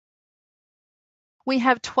We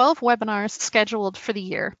have 12 webinars scheduled for the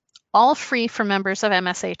year, all free for members of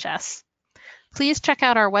MSHS. Please check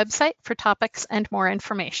out our website for topics and more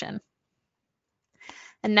information.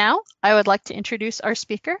 And now I would like to introduce our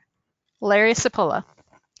speaker, Larry Cipolla.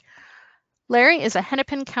 Larry is a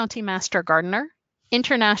Hennepin County Master Gardener,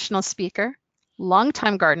 international speaker,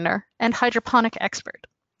 longtime gardener, and hydroponic expert.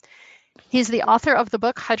 He's the author of the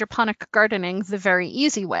book Hydroponic Gardening, The Very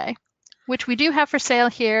Easy Way, which we do have for sale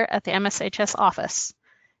here at the MSHS office.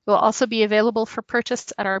 It will also be available for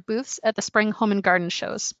purchase at our booths at the Spring Home and Garden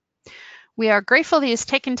shows. We are grateful that he's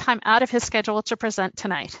taken time out of his schedule to present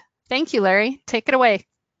tonight. Thank you, Larry. Take it away.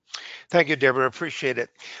 Thank you, Deborah. Appreciate it.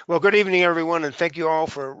 Well, good evening, everyone, and thank you all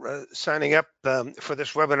for signing up for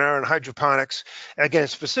this webinar on hydroponics. Again,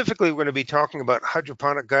 specifically, we're going to be talking about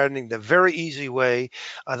hydroponic gardening the very easy way.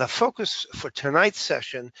 The focus for tonight's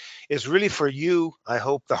session is really for you, I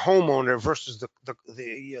hope, the homeowner versus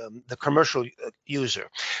the commercial user.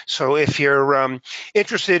 So if you're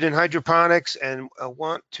interested in hydroponics and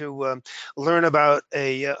want to learn about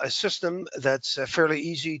a system that's fairly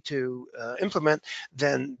easy to implement,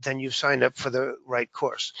 then you've signed up for the right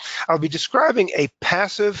course. I'll be describing a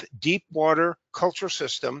passive deep water culture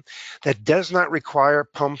system that does not require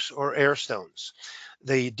pumps or air stones.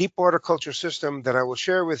 The deep water culture system that I will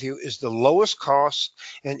share with you is the lowest cost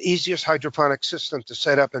and easiest hydroponic system to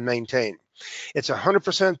set up and maintain. It's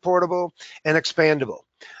 100% portable and expandable.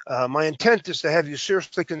 My intent is to have you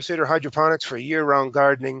seriously consider hydroponics for year-round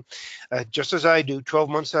gardening, just as I do, 12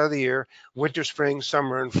 months out of the year, winter, spring,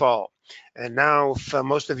 summer, and fall. And now, if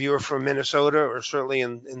most of you are from Minnesota, or certainly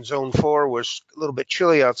in Zone 4, where it's a little bit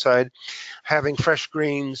chilly outside, having fresh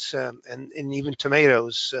greens and even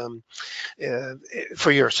tomatoes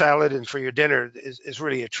for your salad and for your dinner is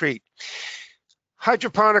really a treat.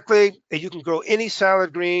 Hydroponically, you can grow any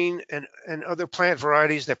salad green and other plant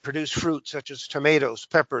varieties that produce fruit, such as tomatoes,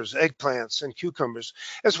 peppers, eggplants, and cucumbers,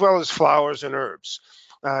 as well as flowers and herbs.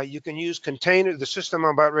 You can use containers. The system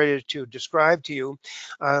I'm about ready to describe to you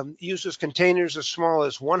uses containers as small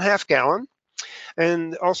as 1/2 gallon,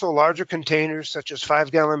 and also larger containers such as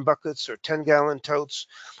 5-gallon buckets or 10-gallon totes,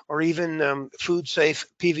 or even food-safe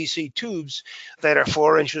PVC tubes that are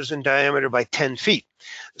 4 inches in diameter by 10 feet.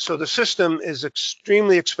 So the system is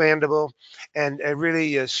extremely expandable and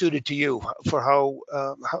really suited to you for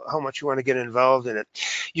how much you want to get involved in it.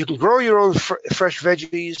 You can grow your own fresh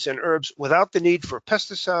veggies and herbs without the need for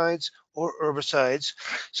pesticides or herbicides,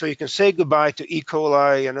 so you can say goodbye to E.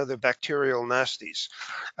 coli and other bacterial nasties.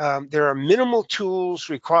 There are minimal tools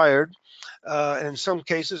required. And in some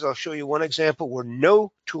cases, I'll show you one example where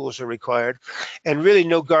no tools are required and really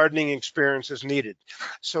no gardening experience is needed.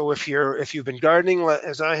 So if you've been gardening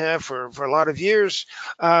as I have for a lot of years,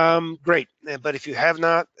 great. But if you have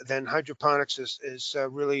not, then hydroponics is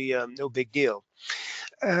really no big deal.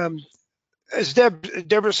 As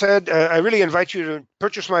Deborah said, I really invite you to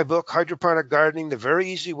purchase my book, Hydroponic Gardening, The Very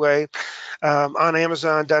Easy Way, on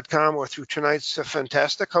Amazon.com or through tonight's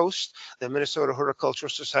fantastic host, the Minnesota Horticultural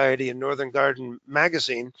Society and Northern Garden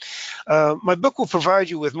Magazine. My book will provide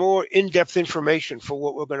you with more in-depth information for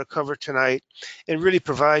what we're going to cover tonight and really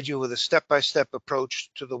provide you with a step-by-step approach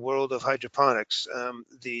to the world of hydroponics,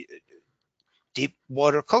 the deep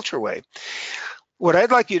water culture way. What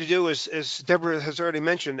I'd like you to do is, as Deborah has already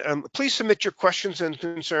mentioned, please submit your questions and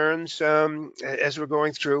concerns as we're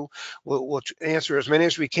going through. We'll answer as many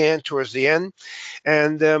as we can towards the end.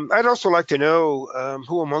 And I'd also like to know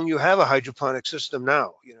who among you have a hydroponic system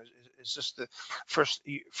now. You know, is this the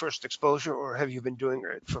first exposure, or have you been doing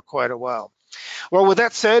it for quite a while? Well, with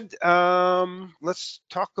that said, let's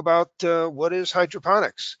talk about what is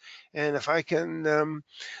hydroponics. And if I can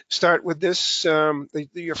start with this,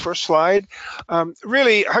 your first slide.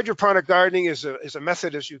 Really, hydroponic gardening is a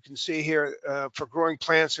method, as you can see here, for growing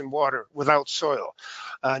plants in water without soil,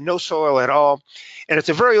 no soil at all. And it's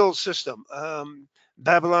a very old system.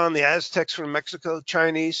 Babylon, the Aztecs from Mexico,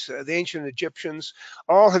 Chinese, the ancient Egyptians,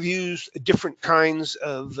 all have used different kinds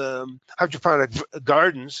of hydroponic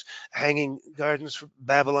gardens. Hanging gardens for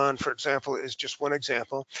Babylon, for example, is just one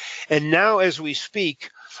example. And now as we speak,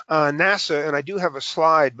 NASA, and I do have a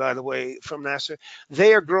slide, by the way, from NASA,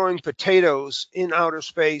 they are growing potatoes in outer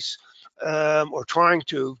space or trying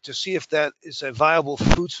to see if that is a viable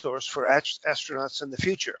food source for astronauts in the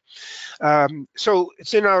future. So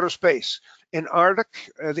it's in outer space. In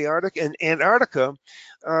the Arctic and Antarctica,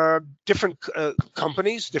 different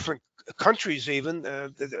companies, different countries even,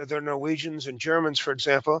 the Norwegians and Germans, for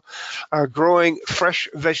example, are growing fresh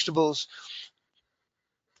vegetables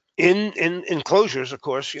in enclosures, of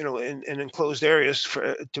course, in enclosed areas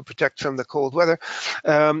to protect from the cold weather,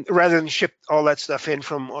 rather than ship all that stuff in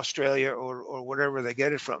from Australia or wherever they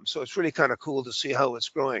get it from. So it's really kind of cool to see how it's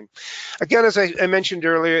growing. Again, as I mentioned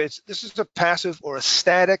earlier, this is a passive or a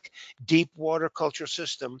static deep water culture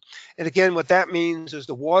system. And again, what that means is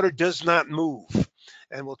the water does not move.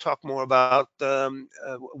 And we'll talk more about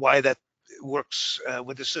why that works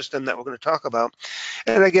with the system that we're going to talk about.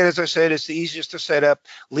 And again, as I said, it's the easiest to set up,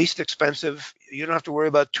 least expensive. You don't have to worry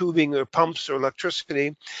about tubing or pumps or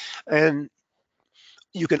electricity. And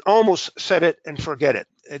you can almost set it and forget it.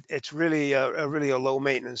 It's really a low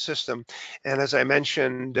maintenance system. And as I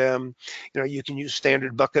mentioned, you can use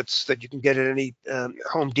standard buckets that you can get at any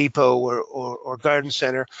Home Depot or garden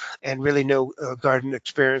center, and really no garden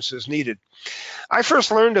experience is needed. I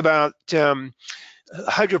first learned about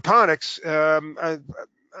hydroponics. I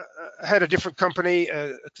had a different company,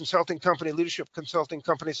 a consulting company, leadership consulting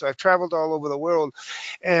company. So I've traveled all over the world.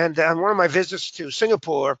 And on one of my visits to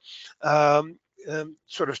Singapore,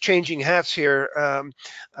 sort of changing hats here,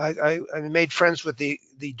 I made friends with the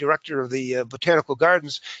director of the botanical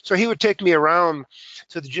gardens. So he would take me around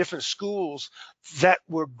to the different schools that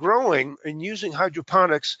were growing and using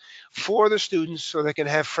hydroponics for the students so they can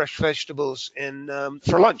have fresh vegetables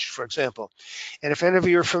for lunch, for example. And if any of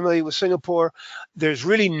you are familiar with Singapore, there's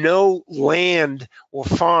really no land or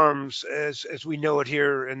farms as we know it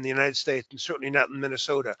here in the United States, and certainly not in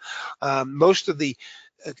Minnesota. Most of the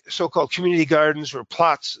so-called community gardens or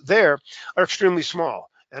plots there are extremely small.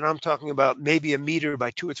 And I'm talking about maybe a meter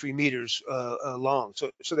by 2 or 3 meters long.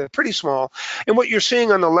 So they're pretty small. And what you're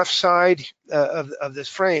seeing on the left side of this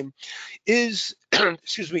frame is,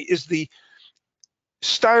 excuse me, is the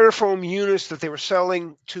styrofoam units that they were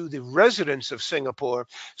selling to the residents of Singapore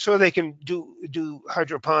so they can do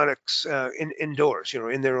hydroponics indoors,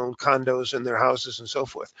 in their own condos and their houses and so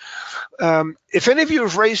forth. If any of you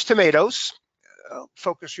have raised tomatoes, I'll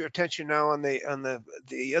focus your attention now on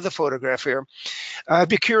the other photograph here. I'd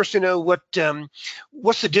be curious to know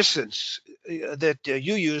what's the distance that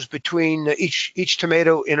you use between each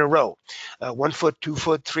tomato in a row, 1 foot, 2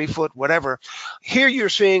 foot, 3 foot, whatever. Here you're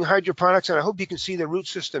seeing hydroponics, and I hope you can see the root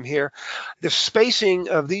system here. The spacing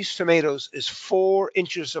of these tomatoes is 4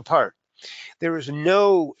 inches apart. There is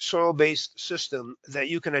no soil-based system that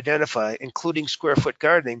you can identify, including square foot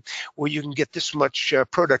gardening, where you can get this much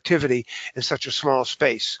productivity in such a small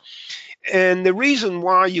space. And the reason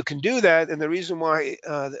why you can do that, and the reason why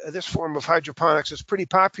this form of hydroponics is pretty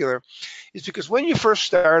popular, is because when you first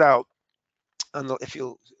start out, if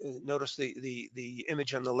you'll notice the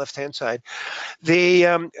image on the left-hand side,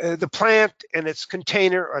 the plant and its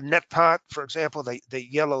container, a net pot, for example, the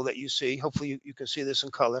yellow that you see, hopefully you can see this in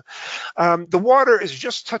color, the water is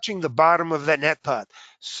just touching the bottom of that net pot.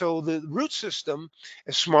 So the root system,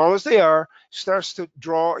 as small as they are, starts to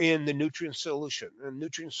draw in the nutrient solution. And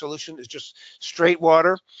nutrient solution is just straight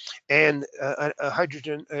water and a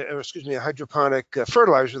hydroponic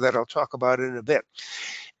fertilizer that I'll talk about in a bit.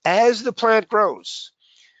 As the plant grows,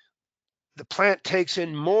 the plant takes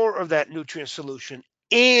in more of that nutrient solution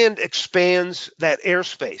and expands that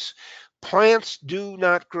airspace. Plants do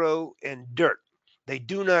not grow in dirt. They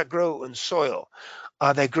do not grow in soil.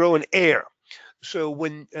 They grow in air. So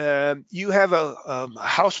when you have a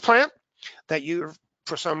house plant that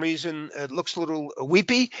for some reason it looks a little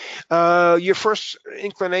weepy, your first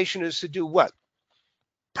inclination is to do what?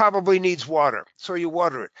 Probably needs water, so you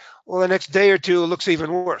water it. Well, the next day or two, it looks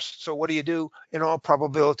even worse. So what do? In all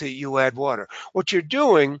probability, you add water. What you're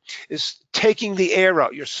doing is taking the air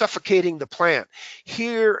out. You're suffocating the plant.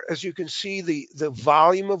 Here, as you can see, the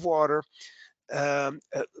volume of water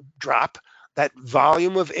drop. That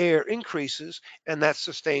volume of air increases, and that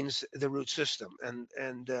sustains the root system. And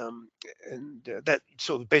that,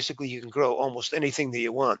 so basically, you can grow almost anything that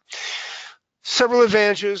you want. Several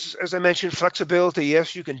advantages, as I mentioned, flexibility.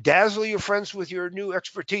 Yes, you can dazzle your friends with your new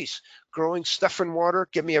expertise. Growing stuff in water,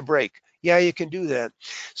 give me a break. Yeah, you can do that.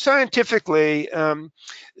 Scientifically,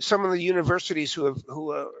 some of the universities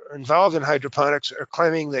who are involved in hydroponics are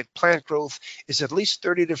claiming that plant growth is at least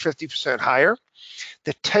 30 to 50% higher.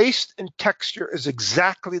 The taste and texture is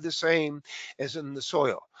exactly the same as in the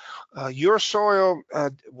soil. Your soil,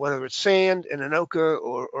 whether it's sand in Anoka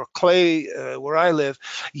or clay where I live,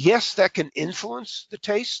 yes, that can influence the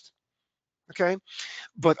taste, okay?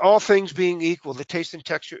 But all things being equal, the taste and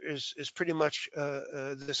texture is pretty much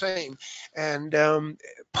the same. And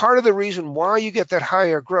part of the reason why you get that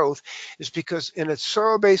higher growth is because in a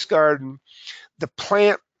soil-based garden, the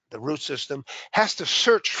plant, the root system, has to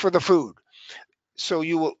search for the food. So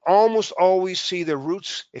you will almost always see the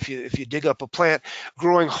roots, if you dig up a plant,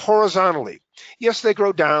 growing horizontally. Yes, they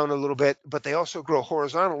grow down a little bit, but they also grow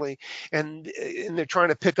horizontally, and they're trying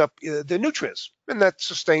to pick up the nutrients, and that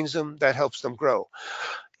sustains them, that helps them grow.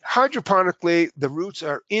 Hydroponically, the roots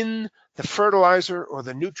are in the fertilizer or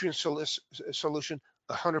the nutrient solution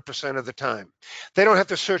 100% of the time. They don't have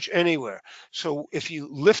to search anywhere. So if you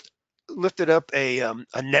lifted up a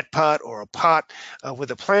net pot or a pot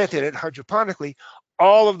with a plant in it hydroponically,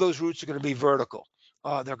 all of those roots are going to be vertical.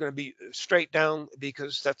 They're going to be straight down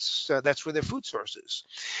because that's where their food source is.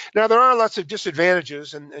 Now there are lots of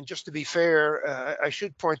disadvantages, and just to be fair, I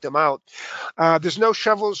should point them out. There's no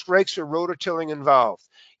shovels, rakes, or rototilling involved.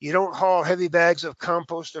 You don't haul heavy bags of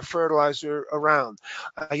compost or fertilizer around.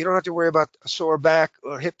 You don't have to worry about a sore back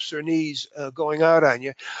or hips or knees going out on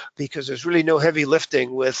you, because there's really no heavy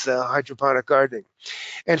lifting with hydroponic gardening.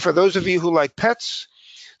 And for those of you who like pets,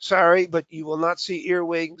 sorry, but you will not see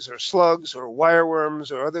earwigs or slugs or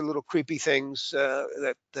wireworms or other little creepy things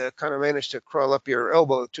that kind of manage to crawl up your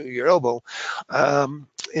elbow to your elbow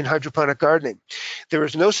in hydroponic gardening. There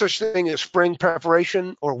is no such thing as spring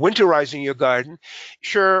preparation or winterizing your garden.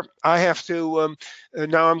 Sure, I have to,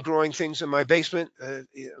 now I'm growing things in my basement. I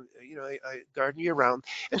garden year round.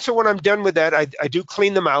 And so when I'm done with that, I do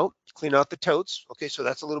clean them out, clean out the totes. Okay, so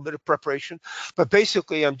that's a little bit of preparation. But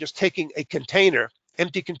basically, I'm just taking a container,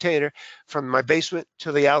 empty container, from my basement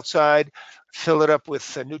to the outside, fill it up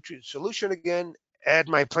with a nutrient solution again, add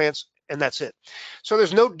my plants, and that's it. So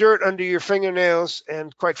there's no dirt under your fingernails,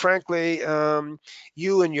 and quite frankly,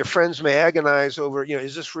 you and your friends may agonize over,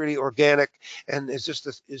 is this really organic, and is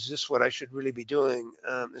this what I should really be doing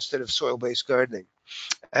instead of soil-based gardening?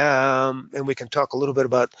 And we can talk a little bit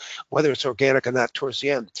about whether it's organic or not towards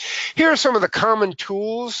the end. Here are some of the common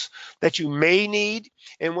tools that you may need,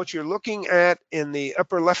 and what you're looking at in the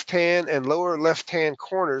upper left-hand and lower left-hand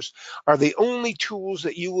corners are the only tools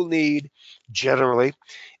that you will need generally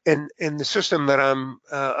in the system that I'm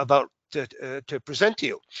about to present to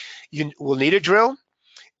you. You will need a drill.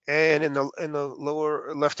 And in the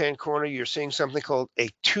lower left-hand corner, you're seeing something called a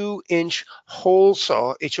 2-inch hole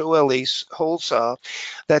saw, HOLE, hole saw,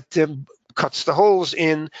 that cuts the holes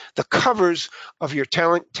in the covers of your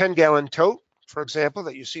 10-gallon tote, for example,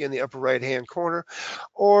 that you see in the upper right-hand corner,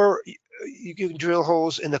 or you can drill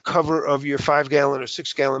holes in the cover of your 5-gallon or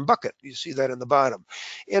 6-gallon bucket. You see that in the bottom.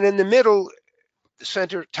 And in the middle,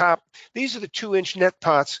 center, top, these are the 2-inch net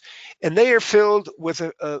pots, and they are filled with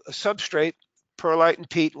a substrate, perlite and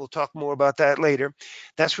peat. We'll talk more about that later.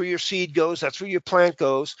 That's where your seed goes. That's where your plant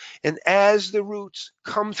goes. And as the roots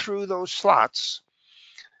come through those slots,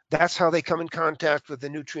 that's how they come in contact with the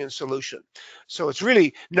nutrient solution. So it's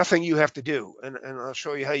really nothing you have to do. And I'll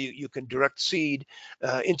show you how you can direct seed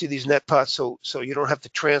into these net pots so you don't have to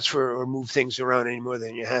transfer or move things around any more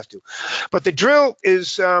than you have to. But the drill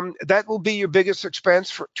is, that will be your biggest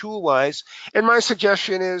expense for tool-wise. And my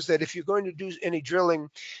suggestion is that if you're going to do any drilling,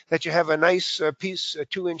 that you have a nice a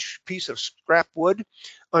 2-inch piece of scrap wood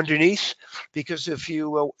underneath, because if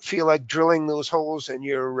you feel like drilling those holes and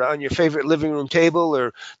you're on your favorite living room table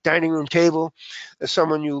or dining room table,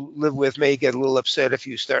 someone you live with may get a little upset if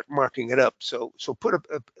you start marking it up. So put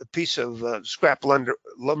a piece of scrap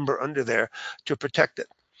lumber under there to protect it.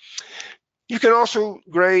 You can also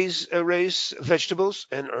raise vegetables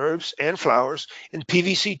and herbs and flowers in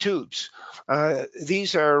PVC tubes.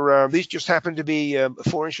 These just happen to be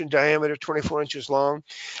 4-inch in diameter, 24 inches long,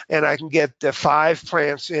 and I can get 5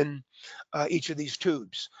 plants in each of these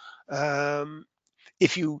tubes.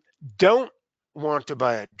 If you don't want to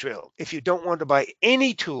buy a drill, if you don't want to buy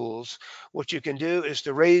any tools, what you can do is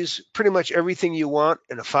to raise pretty much everything you want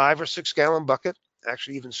in a 5 or 6-gallon bucket,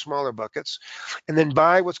 actually even smaller buckets, and then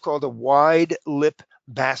buy what's called a wide lip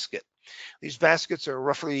basket. These baskets are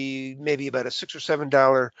roughly maybe about a $6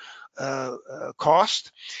 or $7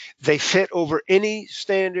 cost. They fit over any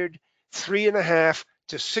standard 3.5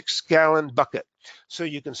 to 6-gallon bucket. So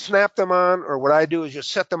you can snap them on, or what I do is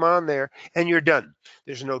just set them on there and you're done.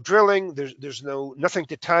 There's no drilling, there's nothing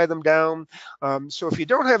to tie them down. So if you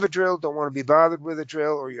don't have a drill, don't want to be bothered with a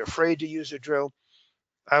drill, or you're afraid to use a drill,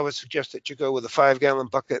 I would suggest that you go with a 5-gallon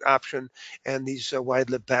bucket option and these wide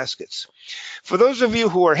lip baskets. For those of you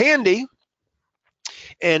who are handy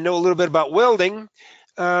and know a little bit about welding,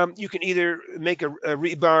 you can either make a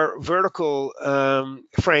rebar vertical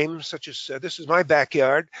frame, such as this is my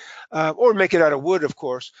backyard, or make it out of wood, of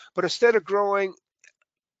course. But instead of growing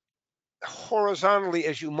horizontally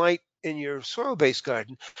as you might in your soil-based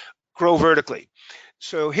garden, grow vertically.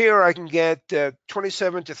 So here I can get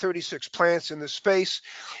 27 to 36 plants in this space.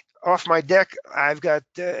 Off my deck, I've got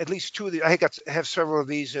at least two of these. Have several of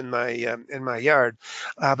these in my yard,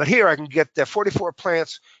 but here I can get 44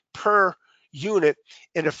 plants per unit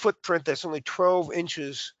in a footprint that's only 12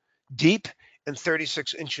 inches deep and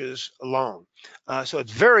 36 inches long. So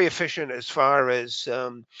it's very efficient as far as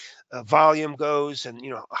volume goes, and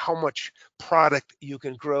how much product you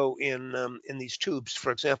can grow in these tubes,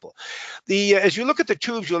 for example. As you look at the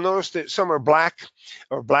tubes, you'll notice that some are black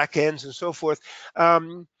or black ends and so forth.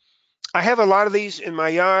 I have a lot of these in my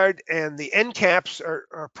yard, and the end caps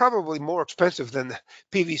are probably more expensive than the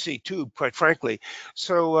PVC tube, quite frankly.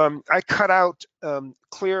 So I cut out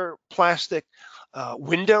clear plastic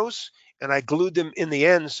windows, and I glued them in the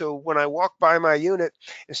end. So when I walk by my unit,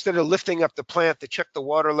 instead of lifting up the plant to check the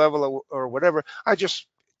water level or whatever, I just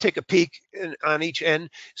take a peek on each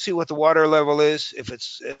end, see what the water level is. If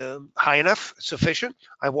it's high enough, sufficient,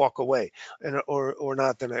 I walk away, or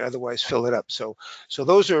not, then I otherwise fill it up. So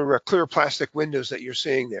those are clear plastic windows that you're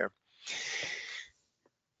seeing there.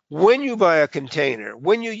 When you buy a container,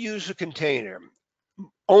 when you use a container,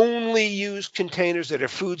 only use containers that are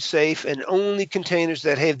food safe and only containers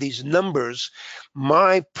that have these numbers.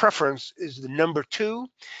 My preference is the number 2,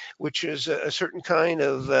 which is a certain kind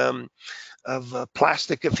of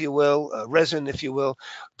plastic, if you will, resin, if you will,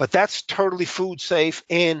 but that's totally food safe.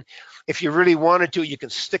 And if you really wanted to, you can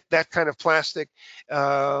stick that kind of plastic in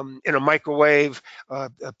a microwave,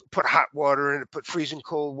 put hot water in it, put freezing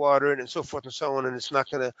cold water in it, and so forth and so on, and it's not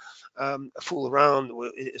going to fool around.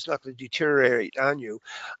 It's not going to deteriorate on you.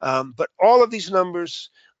 But all of these numbers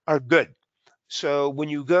are good. So when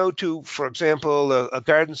you go to, for example, a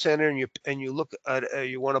garden center, and you look at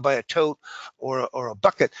you want to buy a tote or a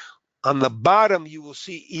bucket, on the bottom, you will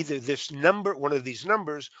see either this number, one of these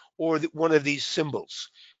numbers, or one of these symbols,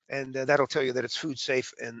 and that'll tell you that it's food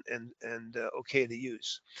safe and okay to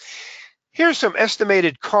use. Here's some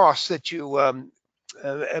estimated costs that you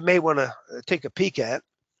may want to take a peek at.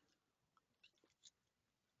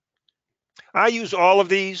 I use all of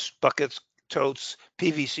these buckets, totes,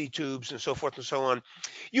 PVC tubes, and so forth and so on.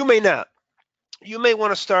 You may not. You may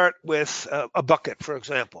want to start with a bucket, for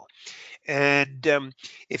example. And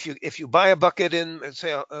if you buy a bucket in, let's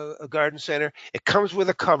say, a garden center, it comes with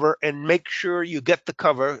a cover, and make sure you get the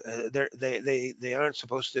cover. They aren't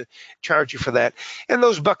supposed to charge you for that. And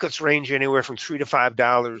those buckets range anywhere from $3 to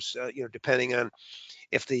 $5, depending on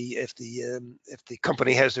if the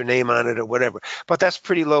company has their name on it or whatever. But that's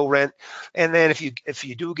pretty low rent. And then if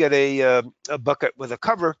you do get a bucket with a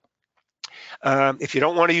cover, if you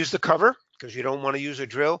don't want to use the cover, because you don't want to use a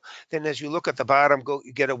drill, then as you look at the bottom,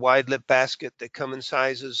 you get a wide lip basket that come in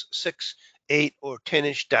sizes 6, 8, or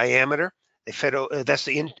 10-inch diameter. They fit. That's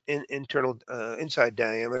the internal inside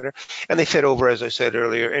diameter, and they fit over, as I said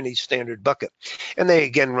earlier, any standard bucket. And they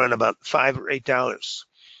again run about $5 or $8.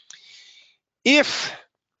 If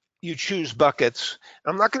you choose buckets,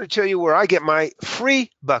 I'm not going to tell you where I get my free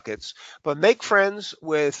buckets, but make friends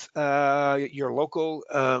with your local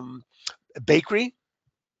bakery,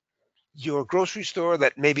 your grocery store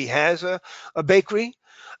that maybe has a bakery,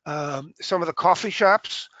 some of the coffee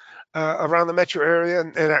shops around the metro area,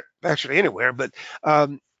 and actually anywhere, but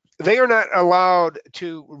they are not allowed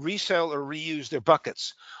to resell or reuse their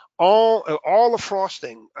buckets. All the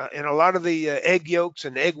frosting and a lot of the egg yolks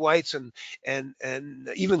and egg whites and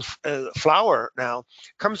even flour now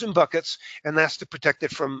comes in buckets, and that's to protect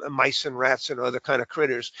it from mice and rats and other kind of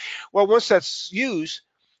critters. Well, once that's used,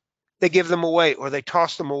 they give them away or they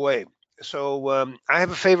toss them away. So I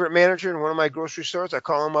have a favorite manager in one of my grocery stores. I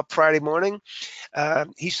call him up Friday morning.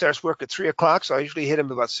 He starts work at 3 o'clock, so I usually hit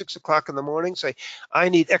him about 6 o'clock in the morning, say, I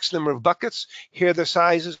need X number of buckets. Here are the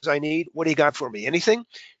sizes I need. What do you got for me? Anything?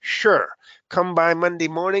 Sure. Come by Monday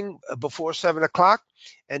morning before 7 o'clock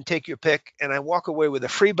and take your pick. And I walk away with a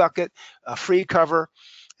free bucket, a free cover,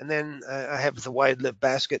 and then I have the wide lip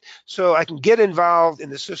basket. So I can get involved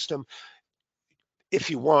in the system if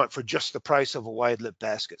you want, for just the price of a wide lip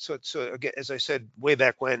basket. So again, as I said way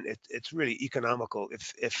back when, it's really economical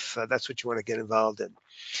if that's what you want to get involved in.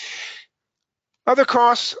 Other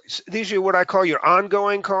costs, these are what I call your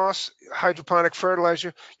ongoing costs. Hydroponic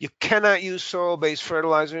fertilizer. You cannot use soil-based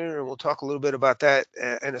fertilizer, and we'll talk a little bit about that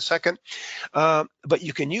in a second. But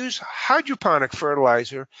you can use hydroponic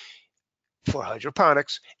fertilizer for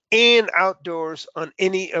hydroponics and outdoors on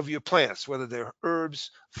any of your plants, whether they're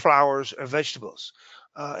herbs, flowers, or vegetables.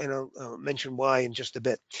 And I'll mention why in just a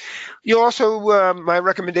bit. You also, my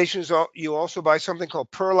recommendation is you also buy something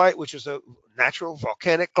called perlite, which is a natural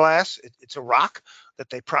volcanic glass. It's a rock that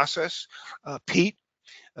they process, peat,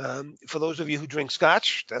 For those of you who drink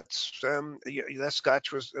Scotch, that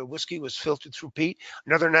Scotch whiskey was filtered through peat,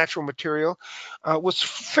 another natural material. What's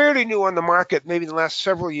fairly new on the market, maybe in the last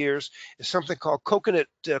several years, is something called coconut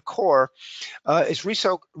core. It's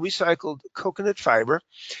recycled coconut fiber.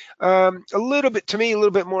 A little bit, to me, a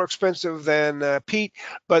little bit more expensive than peat,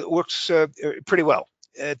 but works pretty well.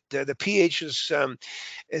 The pH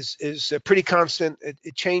is pretty constant.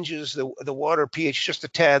 It changes the water pH just a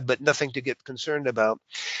tad, but nothing to get concerned about.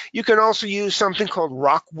 You can also use something called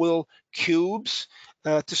rockwool cubes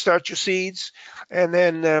to start your seeds, and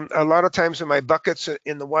then a lot of times in my buckets,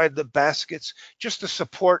 in the wide lip baskets, just to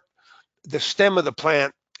support the stem of the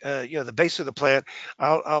plant, the base of the plant,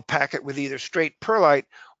 I'll pack it with either straight perlite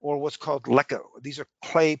or what's called leco. These are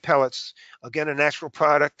clay pellets. Again, a natural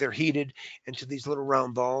product. They're heated into these little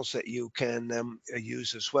round balls that you can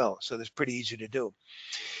use as well. So that's pretty easy to do.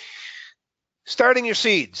 Starting your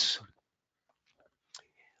seeds.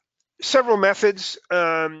 Several methods.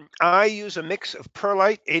 I use a mix of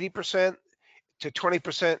perlite, 80% to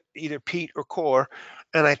 20% either peat or core,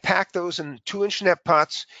 and I pack those in 2-inch net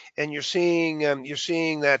pots. And you're seeing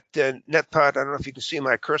that net pot. I don't know if you can see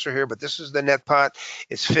my cursor here, but this is the net pot.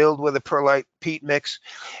 It's filled with a perlite peat mix,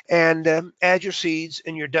 and add your seeds,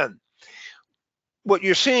 and you're done. What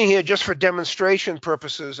you're seeing here, just for demonstration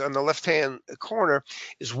purposes, on the left-hand corner,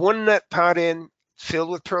 is one net pot filled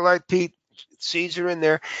with perlite peat. Seeds are in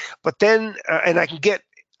there, but then, and I can get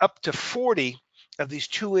up to 40 of these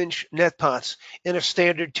 2-inch net pots in a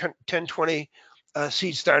standard 10-20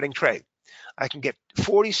 seed starting tray. I can get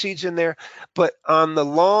 40 seeds in there, but on the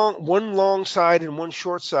one long side and one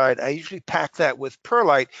short side, I usually pack that with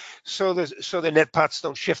perlite so the net pots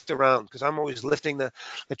don't shift around, because I'm always lifting the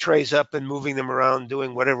trays up and moving them around,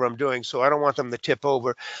 doing whatever I'm doing. So I don't want them to tip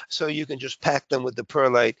over. So you can just pack them with the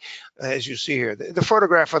perlite, as you see here. The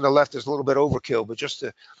photograph on the left is a little bit overkill, but just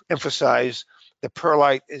to emphasize, the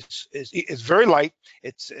perlite is very light.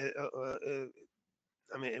 It's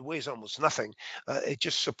I mean, it weighs almost nothing. It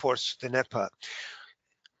just supports the net pot.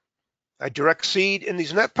 I direct seed in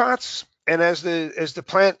these net pots, and as the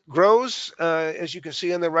plant grows, as you can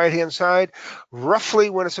see on the right-hand side, roughly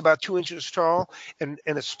when it's about 2 inches tall, and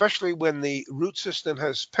especially when the root system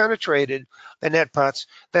has penetrated the net pots,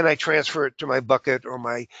 then I transfer it to my bucket or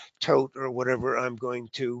my tote or whatever I'm going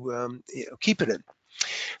to keep it in.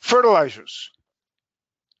 Fertilizers.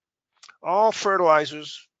 All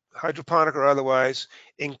fertilizers, hydroponic or otherwise,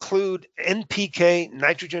 include NPK,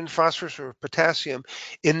 nitrogen, phosphorus, or potassium,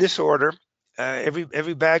 in this order.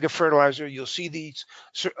 Every bag of fertilizer, you'll see these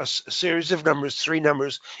a series of numbers, 3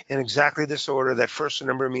 numbers, in exactly this order. That first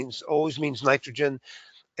number always means nitrogen,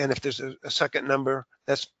 and if there's a second number,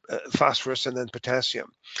 that's phosphorus, and then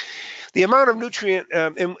potassium. The amount of nutrient,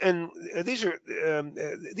 and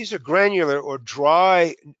these are granular or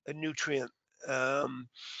dry nutrient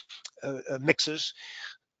mixes.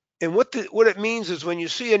 And what it means is, when you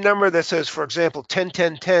see a number that says, for example, 10,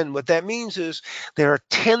 10, 10, what that means is there are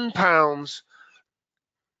 10 pounds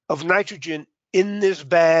of nitrogen in this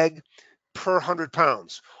bag per 100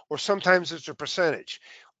 pounds, or sometimes it's a percentage,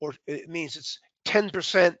 or it means it's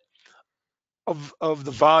 10% of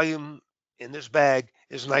the volume in this bag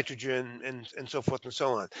is nitrogen, and so forth and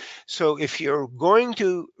so on. So if you're going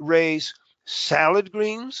to raise salad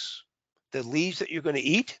greens, the leaves that you're going to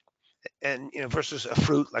eat, and versus a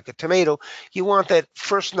fruit like a tomato, you want that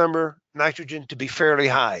first number, nitrogen, to be fairly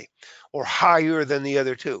high, or higher than the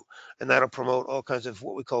other two, and that'll promote all kinds of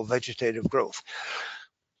what we call vegetative growth.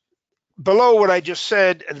 Below what I just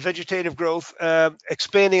said, and vegetative growth,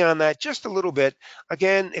 expanding on that just a little bit,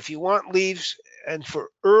 again, if you want leaves and for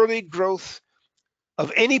early growth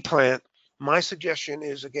of any plant, my suggestion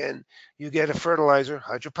is, again, you get a fertilizer,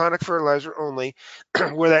 hydroponic fertilizer only,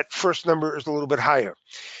 where that first number is a little bit higher.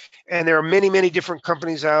 And there are many, many different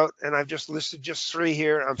companies out, and I've just listed just 3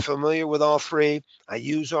 here. I'm familiar with all 3. I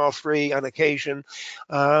use all 3 on occasion.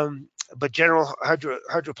 But General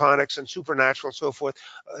Hydroponics and Supernatural and so forth,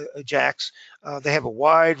 Jax, they have a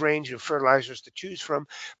wide range of fertilizers to choose from.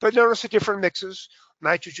 But notice the different mixes.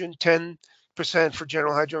 Nitrogen, 10% for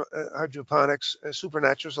General Hydroponics.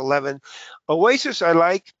 Supernatural's 11. Oasis I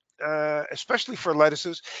like. Especially for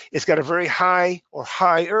lettuces, it's got a very high or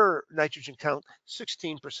higher nitrogen count,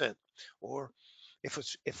 16%, or if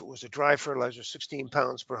it was a dry fertilizer, 16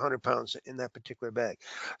 pounds per 100 pounds in that particular bag.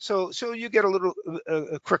 So you get a little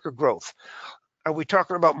quicker growth. Are we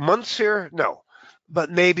talking about months here? No,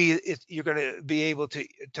 but maybe you're going to be able to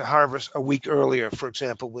harvest a week earlier, for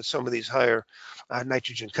example, with some of these higher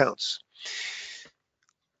nitrogen counts.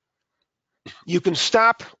 You can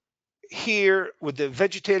stop here with the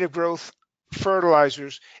vegetative growth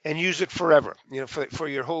fertilizers and use it forever, for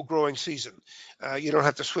your whole growing season. You don't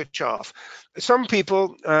have to switch off. Some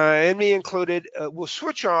people, and me included, will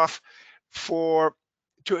switch off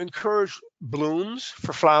to encourage blooms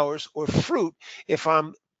for flowers or fruit if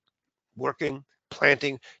I'm working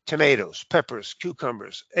planting tomatoes, peppers,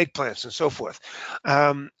 cucumbers, eggplants, and so forth.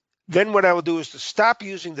 Um, then what I will do is to stop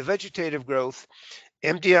using the vegetative growth,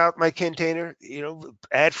 empty out my container,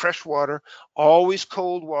 add fresh water, always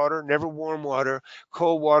cold water, never warm water.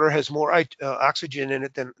 Cold water has more oxygen in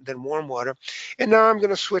it than warm water. And now I'm going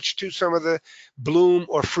to switch to some of the bloom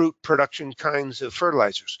or fruit production kinds of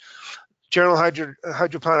fertilizers. General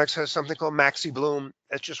Hydroponics has something called Maxi Bloom.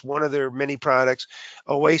 That's just one of their many products.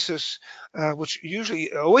 Oasis,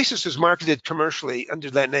 Oasis is marketed commercially under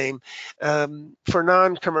that name. For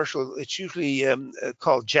non-commercial, it's usually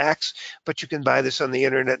called Jax, but you can buy this on the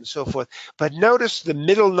internet and so forth. But notice the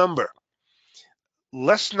middle number: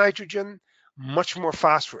 less nitrogen, much more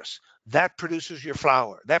phosphorus. That produces your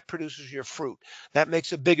flower. That produces your fruit. That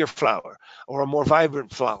makes a bigger flower, or a more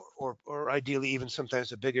vibrant flower, or ideally even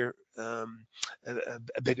sometimes a bigger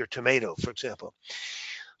tomato, for example.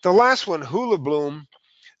 The last one, Hula Bloom.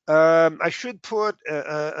 I should put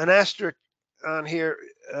an asterisk on here.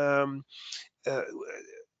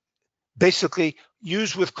 Basically,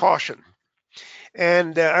 use with caution.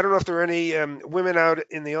 And I don't know if there are any women out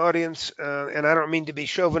in the audience, and I don't mean to be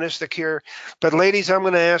chauvinistic here, but ladies, I'm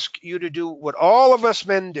going to ask you to do what all of us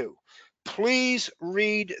men do. Please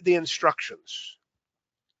read the instructions.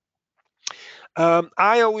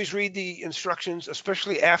 I always read the instructions,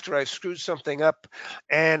 especially after I've screwed something up,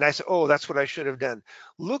 and I say, oh, that's what I should have done.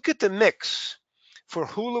 Look at the mix for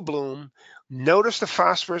Hula Bloom. Notice the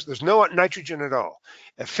phosphorus. There's no nitrogen at all.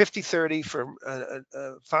 At 50-30 for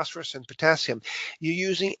phosphorus and potassium. You're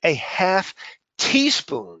using a half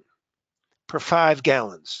teaspoon per 5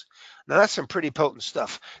 gallons. Now that's some pretty potent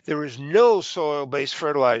stuff. There is no soil-based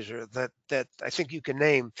fertilizer that I think you can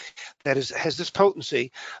name that has this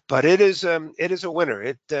potency, but it is a winner.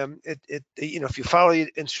 If you follow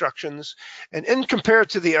the instructions and compare it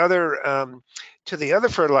to the other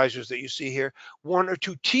fertilizers that you see here, 1 or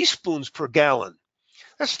 2 teaspoons per gallon.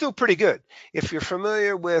 That's still pretty good. If you're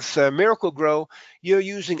familiar with Miracle-Gro, you're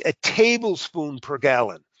using a tablespoon per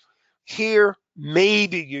gallon. Here,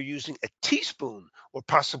 maybe you're using a teaspoon or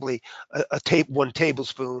possibly 1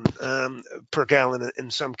 tablespoon per gallon in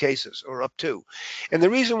some cases, or up to. And the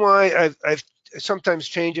reason why I've sometimes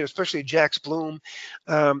changed it, especially Jack's Bloom,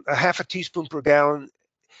 a half a teaspoon per gallon.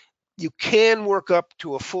 You can work up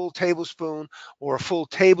to a full tablespoon or a full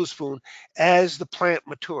tablespoon as the plant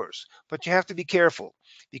matures, but you have to be careful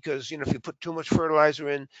because if you put too much fertilizer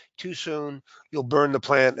in too soon, you'll burn the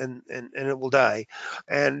plant and it will die.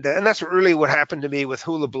 And that's really what happened to me with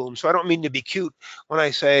Hula Bloom. So I don't mean to be cute when I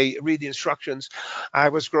say read the instructions. I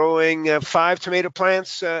was growing 5 tomato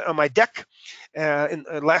plants on my deck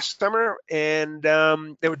last summer, and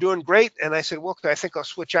they were doing great. And I said, well, I think I'll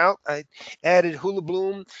switch out. I added Hula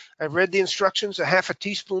Bloom. I read the instructions, a half a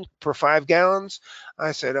teaspoon per 5 gallons.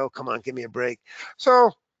 I said, oh, come on, give me a break.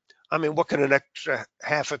 So, I mean, what can an extra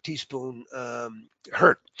half a teaspoon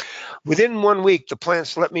hurt? Within 1 week, the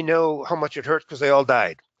plants let me know how much it hurt because they all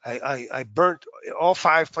died. I burnt all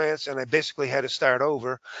 5 plants, and I basically had to start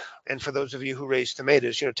over. And for those of you who raise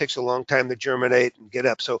tomatoes, it takes a long time to germinate and get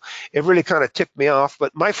up. So it really kind of ticked me off,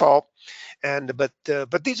 but my fault. But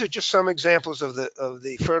these are just some examples of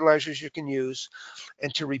the fertilizers you can use.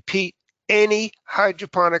 And to repeat, any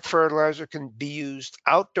hydroponic fertilizer can be used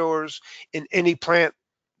outdoors in any plant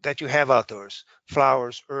that you have outdoors: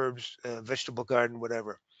 flowers, herbs, vegetable garden,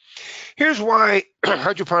 whatever. Here's why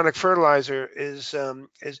hydroponic fertilizer is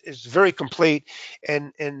very complete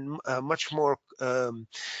and much more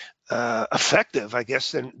effective, I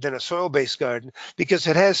guess, than a soil-based garden, because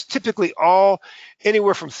it has typically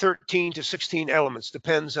anywhere from 13 to 16 elements,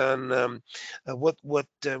 depends on what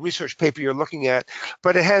research paper you're looking at,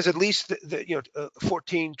 but it has at least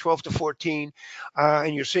 12 to 14,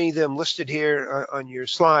 and you're seeing them listed here on your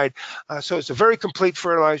slide. So it's a very complete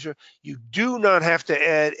fertilizer. You do not have to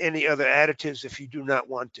add any other additives if you do not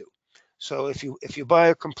want to. So if you buy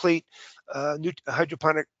a complete new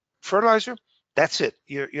hydroponic fertilizer, that's it.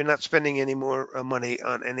 You're not spending any more money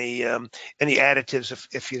on any additives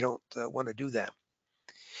if you don't want to do that.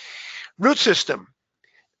 Root system.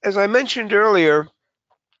 As I mentioned earlier,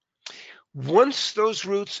 Once those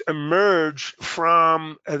roots emerge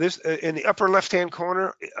from this in the upper left-hand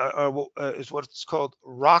corner is what's called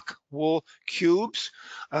rock wool cubes.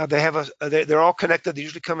 They have they're all connected. They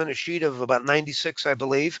usually come in a sheet of about 96, I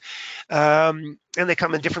believe, and they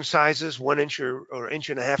come in different sizes, 1 inch or inch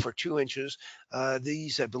and a half or 2 inches.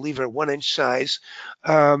 These, I believe, are 1 inch size.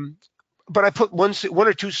 But I put one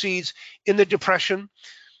or two seeds in the depression,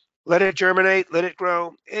 let it germinate, let it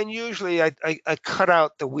grow, and usually I cut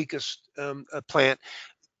out the weakest plant.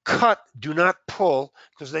 Cut, do not pull,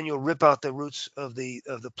 because then you'll rip out the roots of the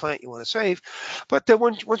plant you want to save. But then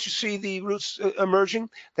once you see the roots emerging,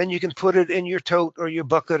 then you can put it in your tote or your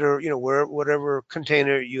bucket or whatever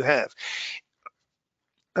container you have.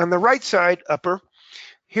 On the right side, upper,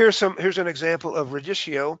 here's an example of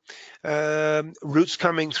radicchio roots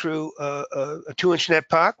coming through a 2-inch net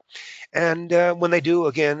pot, and when they do,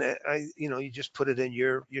 again, you just put it in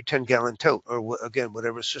your 10-gallon tote, or again,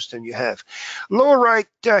 whatever system you have. Lower right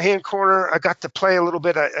hand corner, I got to play a little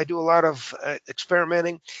bit. I do a lot of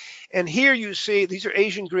experimenting, and here you see these are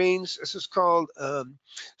Asian greens. This is called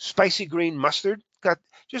spicy green mustard. Got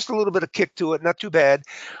just a little bit of kick to it, not too bad.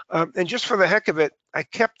 And just for the heck of it, I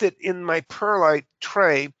kept it in my perlite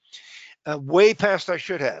tray way past I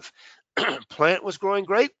should have. Plant was growing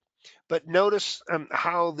great, but notice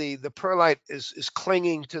how the perlite is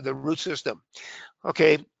clinging to the root system.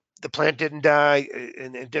 Okay, the plant didn't die,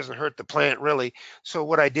 and it doesn't hurt the plant really. So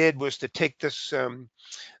what I did was to take this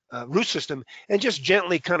root system and just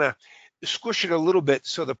gently kind of squish it a little bit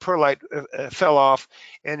so the perlite fell off.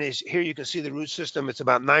 And here you can see the root system. It's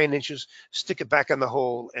about 9 inches. Stick it back in the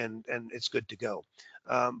hole, and it's good to go.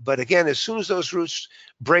 But again, as soon as those roots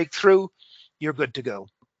break through, you're good to go.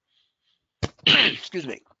 Excuse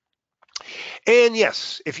me. And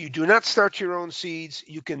yes, if you do not start your own seeds,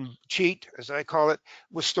 you can cheat, as I call it,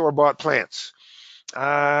 with store-bought plants.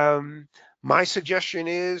 My suggestion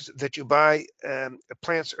is that you buy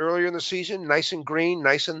plants earlier in the season, nice and green,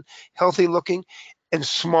 nice and healthy looking, and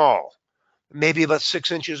small. Maybe about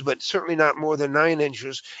 6 inches, but certainly not more than 9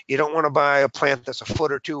 inches. You don't want to buy a plant that's a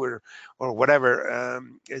foot or two or whatever.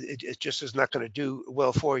 It just is not going to do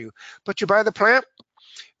well for you. But you buy the plant,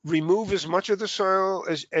 remove as much of the soil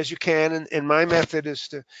as you can. And my method is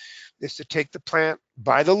to take the plant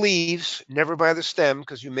by the leaves, never by the stem,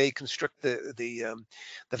 because you may constrict the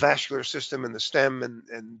vascular system in the stem,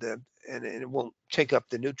 and it won't take up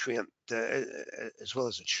the nutrient as well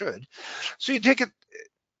as it should. So you take it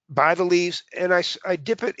by the leaves, and I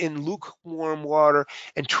dip it in lukewarm water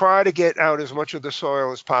and try to get out as much of the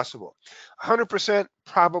soil as possible. 100%,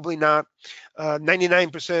 probably not.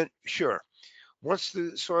 99%, sure. Once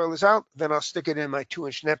the soil is out, then I'll stick it in my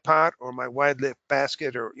 2-inch net pot or my wide lip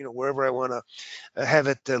basket, or wherever I want to have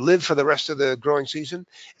it live for the rest of the growing season,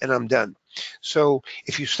 and I'm done. So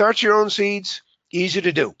if you start your own seeds, easy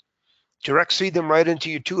to do. Direct seed them right into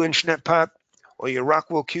your 2-inch net pot or your rock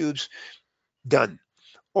wool cubes, done.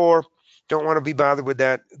 Or don't want to be bothered with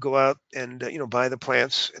that, go out and buy the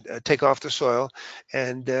plants, take off the soil,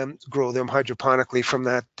 and grow them hydroponically from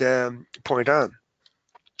that point on.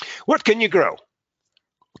 What can you grow?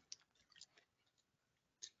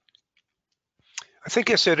 I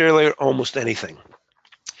think I said earlier, almost anything.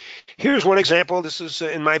 Here's one example. This is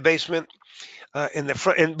in my basement. In the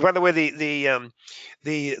front, and by the way,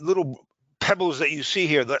 the little pebbles that you see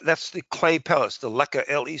here, that's the clay pellets, the LECA,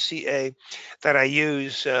 L-E-C-A, that I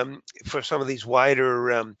use for some of these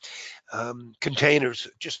wider containers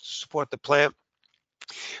just to support the plant.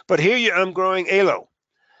 But here I'm growing aloe.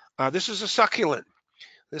 This is a succulent.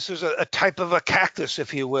 This is a type of a cactus,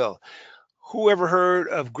 if you will. Who ever heard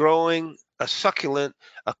of growing a succulent,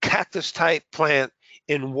 a cactus type plant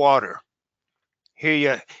in water?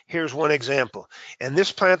 Here's one example. And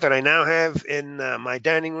this plant that I now have in my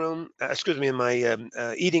dining room, in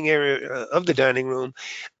my eating area of the dining room,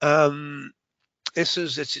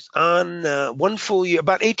 it's on 1 full year,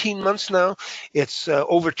 about 18 months now. It's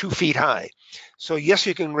over 2 feet high. So yes,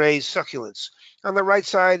 you can raise succulents. On the right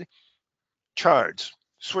side, chards,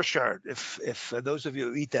 Swiss chard, if those of you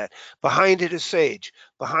who eat that. Behind it is sage.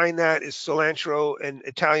 Behind that is cilantro and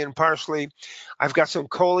Italian parsley. I've got some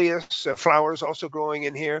coleus flowers also growing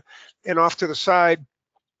in here. And off to the side,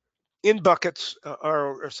 in buckets,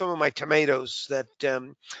 are some of my tomatoes that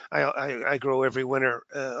I grow every winter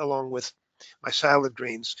along with my salad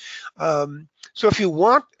greens. So if you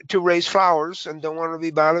want to raise flowers and don't want to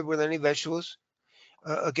be bothered with any vegetables,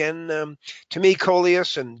 again, to me,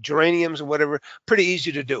 coleus and geraniums and whatever, pretty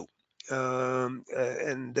easy to do, and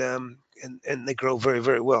they grow very,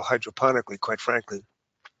 very well hydroponically, quite frankly.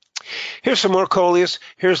 Here's some more coleus.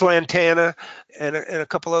 Here's lantana and a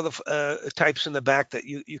couple other types in the back that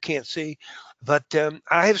you can't see. But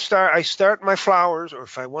I start my flowers, or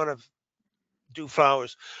if I want to do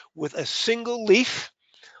flowers, with a single leaf.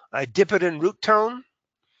 I dip it in root tone,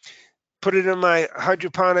 put it in my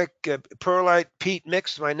hydroponic perlite peat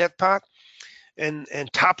mix, my net pot, and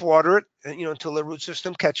top water it, until the root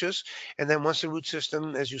system catches. And then once the root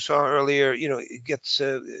system, as you saw earlier, it gets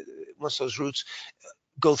once those roots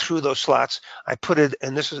go through those slots, I put it,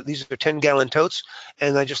 and these are 10-gallon totes,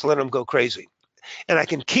 and I just let them go crazy. And I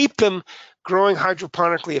can keep them growing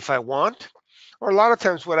hydroponically if I want. Or a lot of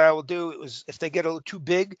times what I will do is, if they get a little too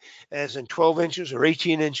big, as in 12 inches or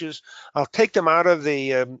 18 inches, I'll take them out of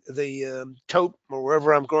the tote or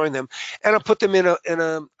wherever I'm growing them, and I'll put them in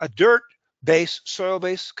a dirt base, soil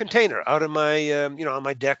based container out of my on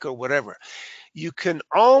my deck or whatever. You can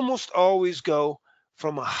almost always go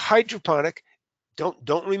from a hydroponic.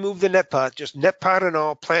 Don't remove the net pot, just net pot and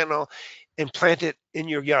all, plant and all, and plant it in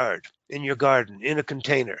your yard, in your garden, in a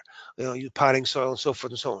container, you potting soil and so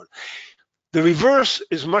forth and so on. The reverse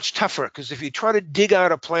is much tougher, because if you try to dig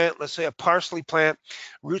out a plant, let's say a parsley plant,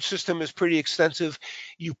 root system is pretty extensive.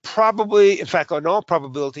 You probably, in fact, on all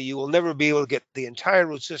probability, you will never be able to get the entire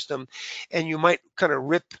root system, and you might kind of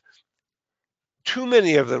rip too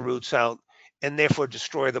many of the roots out and therefore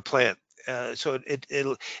destroy the plant. So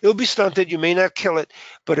it'll be stunted. You may not kill it,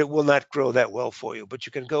 but it will not grow that well for you. But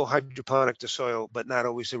you can go hydroponic to soil, but not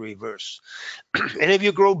always the reverse. Any of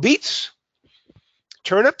you grow beets,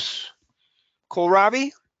 turnips,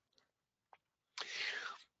 kohlrabi?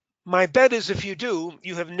 My bet is, if you do,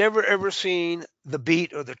 you have never ever seen the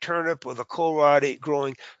beet or the turnip or the kohlrabi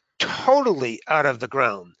growing totally out of the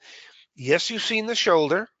ground. Yes, you've seen the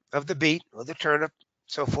shoulder of the beet or the turnip,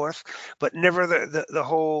 so forth, but never the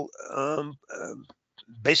whole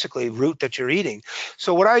basically root that you're eating.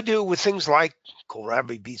 So what I do with things like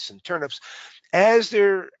kohlrabi, beets, and turnips, as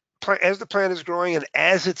the plant is growing and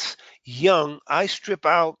as it's young, I strip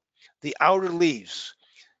out the outer leaves.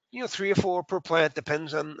 3 or 4 per plant,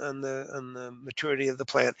 depends on the maturity of the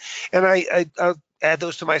plant. And I'll add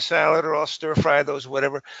those to my salad, or I'll stir fry those,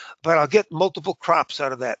 whatever. But I'll get multiple crops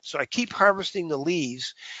out of that. So I keep harvesting the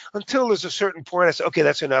leaves until there's a certain point I say, okay,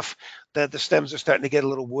 that's enough. That the stems are starting to get a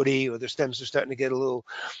little woody, or the stems are starting to get a little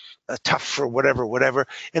tough, or whatever.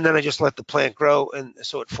 And then I just let the plant grow, and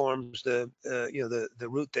so it forms the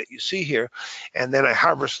root that you see here. And then I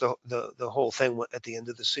harvest the whole thing at the end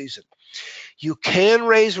of the season. You can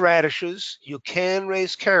raise radishes, you can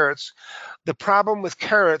raise carrots. The problem with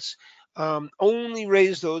carrots, only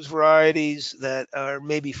raise those varieties that are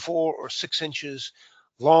maybe 4 or 6 inches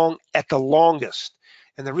long at the longest.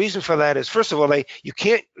 And the reason for that is, first of all, you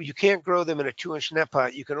can't grow them in a 2-inch net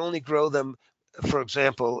pot. You can only grow them, for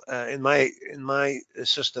example, in my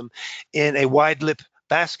system, in a wide lip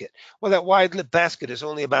basket. Well, that wide lip basket is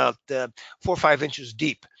only about 4 or 5 inches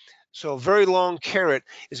deep. So a very long carrot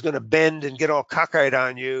is going to bend and get all cockeyed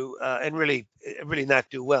on you, and really not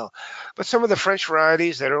do well. But some of the French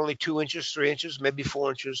varieties that are only 2 inches, 3 inches, maybe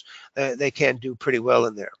 4 inches, they can do pretty well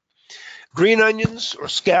in there. Green onions, or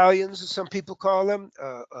scallions, as some people call them,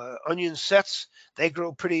 onion sets, they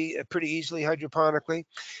grow pretty easily hydroponically.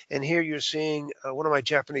 And here you're seeing one of my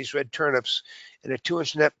Japanese red turnips in a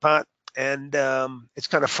 2-inch net pot. And it's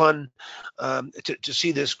kind of fun to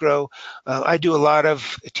see this grow. I do a lot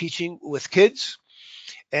of teaching with kids,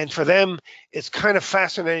 and for them, it's kind of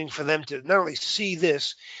fascinating for them to not only see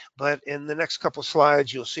this, but in the next couple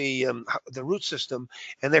slides, you'll see the root system,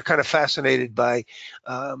 and they're kind of fascinated by.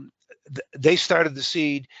 They started the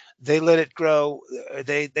seed, they let it grow,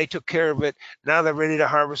 they took care of it. Now they're ready to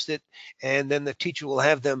harvest it, and then the teacher will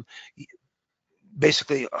have them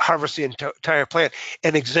basically harvest the entire plant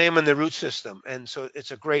and examine the root system. And so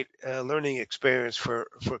it's a great learning experience for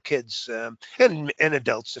kids and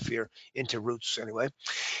adults, if you're into roots anyway.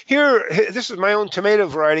 Here, this is my own tomato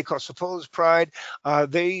variety called Cipolla's Pride.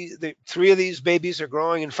 The 3 of these babies are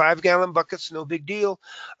growing in 5-gallon buckets, no big deal.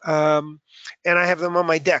 And I have them on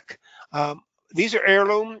my deck. These are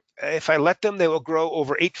heirloom. If I let them, they will grow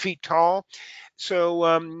over 8 feet tall.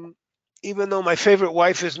 So even though my favorite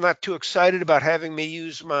wife is not too excited about having me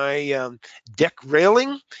use my deck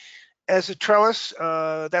railing as a trellis,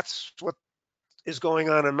 that's what is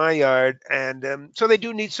going on in my yard. And so they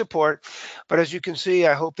do need support. But as you can see,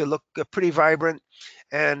 I hope they look pretty vibrant.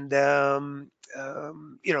 And you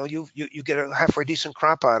get a halfway decent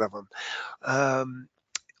crop out of them.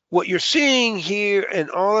 What you're seeing here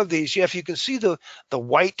in all of these, Jeff, you can see the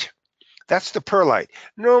white That's the perlite.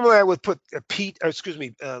 Normally I would put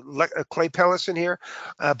clay pellets in here,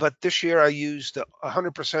 but this year I used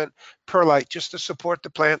 100% perlite just to support the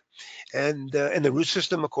plant, and the root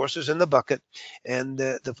system, of course, is in the bucket, and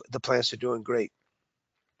the plants are doing great.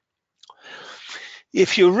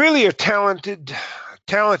 If you really are talent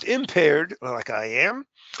impaired, like I am,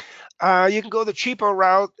 you can go the cheapo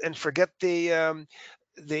route and forget the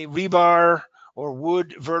rebar or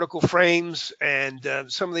wood vertical frames and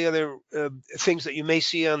some of the other things that you may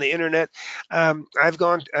see on the internet. I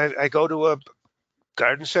go to a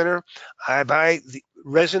garden center. I buy the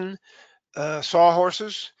resin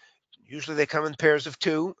sawhorses. Usually they come in pairs of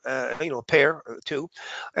two, a pair of two.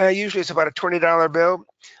 Usually it's about a $20 bill.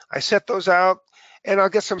 I set those out, and I'll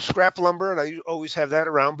get some scrap lumber, and I always have that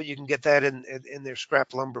around, but you can get that in their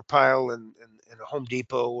scrap lumber pile in a Home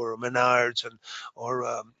Depot or a Menards or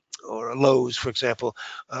a Lowe's, for example,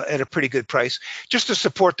 at a pretty good price, just to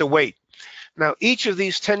support the weight. Now, each of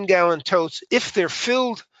these 10-gallon totes, if they're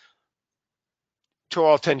filled to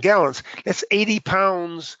all 10 gallons, that's 80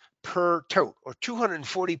 pounds per tote, or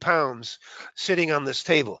 240 pounds sitting on this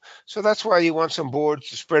table. So that's why you want some boards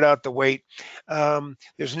to spread out the weight.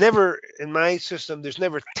 There's never, in my system, there's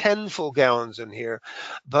never 10 full gallons in here,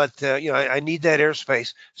 but I need that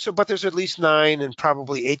airspace. So, but there's at least 9 and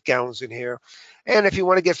probably 8 gallons in here. And if you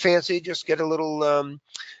want to get fancy, just get a little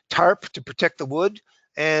tarp to protect the wood,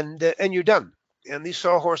 and you're done. And these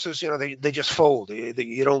sawhorses, they just fold.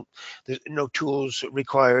 You don't. There's no tools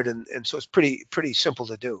required, and so it's pretty simple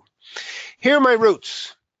to do. Here are my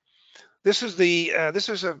roots. This is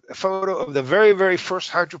a photo of the very first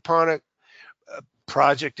hydroponic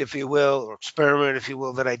project, if you will, or experiment, if you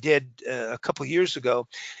will, that I did a couple years ago.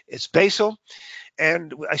 It's basil,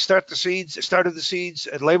 and I started the seeds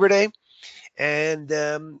at Labor Day. And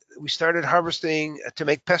we started harvesting to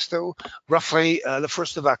make pesto roughly the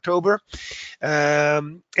 1st of October.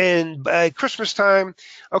 And by Christmas time,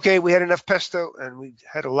 okay, we had enough pesto, and we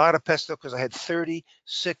had a lot of pesto because I had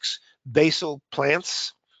 36 basil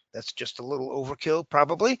plants. That's just a little overkill,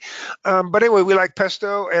 probably. But anyway, we like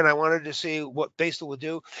pesto, and I wanted to see what basil would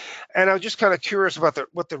do. And I was just kind of curious about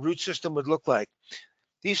what the root system would look like.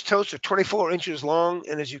 These totes are 24 inches long,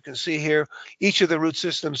 and as you can see here, each of the root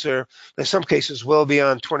systems are, in some cases, well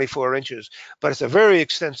beyond 24 inches, but it's a very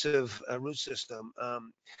extensive root system.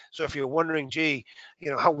 So if you're wondering, gee,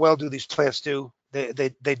 how well do these plants do?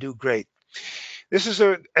 They do great. This is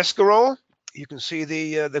an escarole. You can see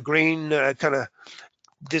the green kind of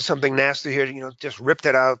did something nasty here, just ripped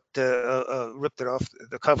it out, ripped it off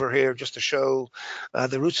the cover here just to show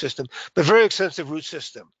the root system, but very extensive root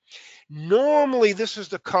system. Normally, this is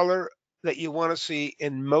the color that you want to see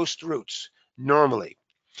in most roots, normally.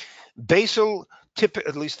 Basil,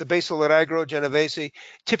 at least the basil that I grow, Genovese,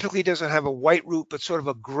 typically doesn't have a white root, but sort of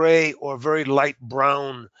a gray or very light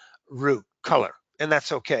brown root color, and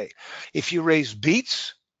that's okay. If you raise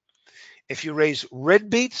beets, if you raise red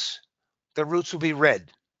beets, the roots will be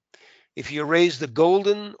red. If you raise the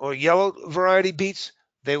golden or yellow variety beets,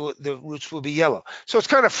 the roots will be yellow. So it's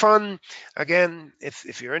kind of fun. Again,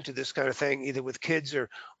 if you're into this kind of thing, either with kids or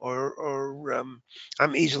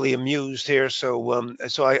I'm easily amused here. So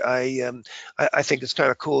I think it's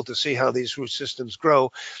kind of cool to see how these root systems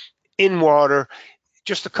grow in water,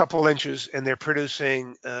 just a couple inches, and they're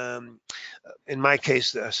producing, in my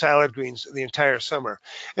case, salad greens the entire summer.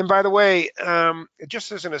 And by the way,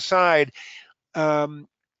 just as an aside,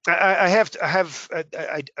 I have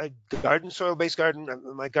a garden, soil-based garden.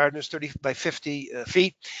 My garden is 30 by 50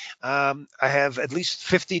 feet. I have at least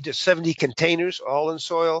 50 to 70 containers, all in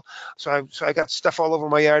soil. So I got stuff all over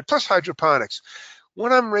my yard, plus hydroponics.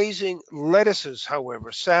 When I'm raising lettuces,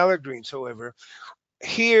 however, salad greens, however,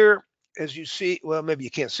 here, as you see, well, maybe you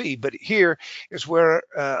can't see, but here is where,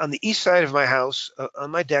 on the east side of my house, on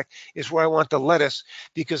my deck, is where I want the lettuce,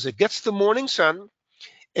 because it gets the morning sun,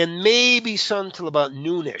 and maybe sun till about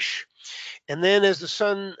noonish. And then as the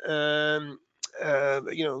sun,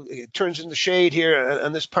 it turns into shade here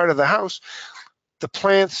on this part of the house, the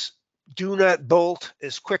plants do not bolt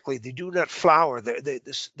as quickly. They do not flower.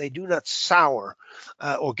 They do not sour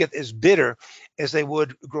or get as bitter as they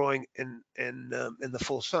would growing in the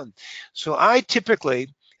full sun. So I typically,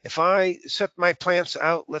 if I set my plants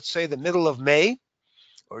out, let's say the middle of May,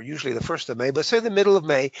 or usually the 1st of May, but say the middle of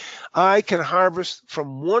May, I can harvest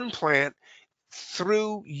from one plant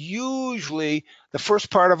through usually the first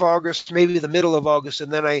part of August, maybe the middle of August, and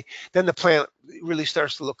then the plant really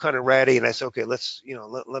starts to look kind of ratty, and I say, okay, let's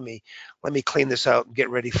let me clean this out and get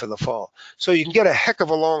ready for the fall. So you can get a heck of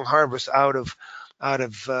a long harvest out of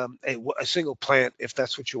a single plant if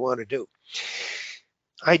that's what you want to do.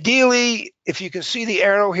 Ideally, if you can see the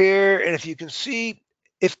arrow here, and if you can see,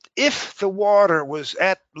 if the water was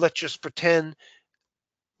at, let's just pretend,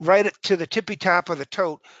 right to the tippy top of the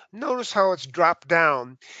tote, notice how it's dropped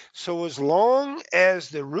down. So as long as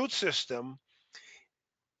the root system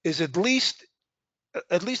is at least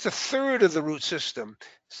a third of the root system,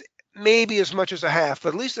 maybe as much as a half, but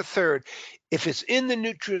at least a third, if it's in the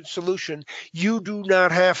nutrient solution, you do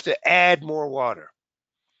not have to add more water.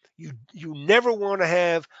 You never want to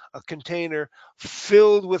have a container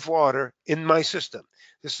filled with water in my system.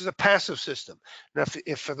 This is a passive system. Now,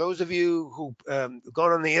 if for those of you who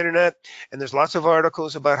gone on the internet, and there's lots of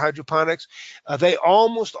articles about hydroponics, they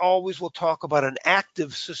almost always will talk about an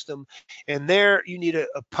active system, and there you need a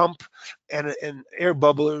pump and air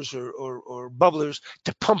bubblers or bubblers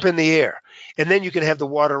to pump in the air, and then you can have the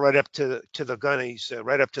water right up to the gunnies,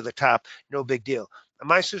 right up to the top. No big deal. In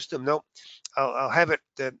my system, no. I'll have it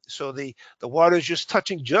so the water is just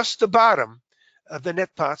touching just the bottom of the net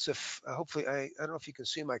pots. If hopefully I don't know if you can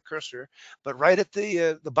see my cursor, but right at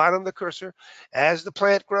the bottom of the cursor, as the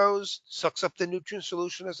plant grows, sucks up the nutrient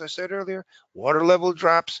solution, as I said earlier, water level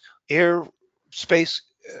drops, air space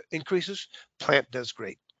increases, plant does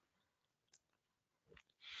great.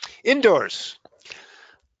 Indoors.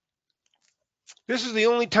 This is the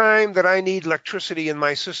only time that I need electricity in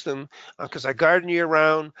my system because I garden year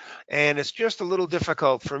round, and it's just a little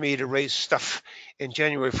difficult for me to raise stuff in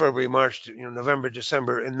January, February, March, November,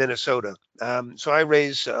 December in Minnesota. So I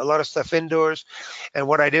raise a lot of stuff indoors, and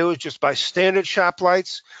what I do is just buy standard shop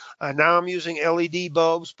lights. Now I'm using LED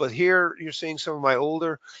bulbs, but here you're seeing some of my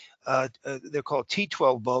older. They're called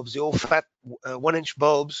T12 bulbs, the old fat 1-inch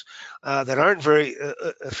bulbs that aren't very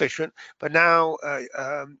efficient, but now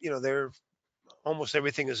they're almost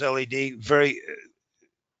everything is LED, very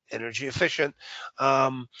energy efficient.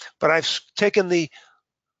 But I've taken the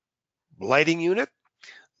lighting unit.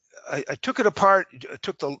 I took it apart. I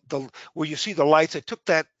took the where you see the lights. I took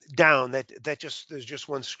that down. That just there's just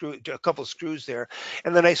one screw, a couple of screws there,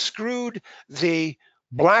 and then I screwed the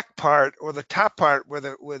black part or the top part where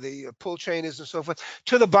the pull chain is and so forth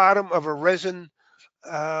to the bottom of a resin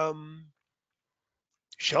um,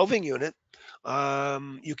 shelving unit.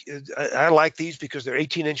 I like these because they're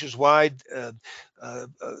 18 inches wide,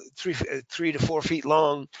 3 to 4 feet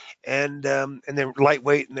long, and they're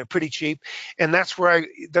lightweight and they're pretty cheap. And that's where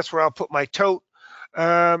I'll put my tote.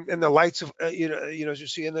 And the lights of as you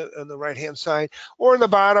see on the right hand side or in the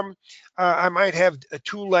bottom, I might have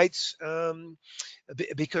two lights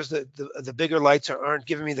because the bigger lights aren't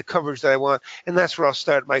giving me the coverage that I want, and that's where I'll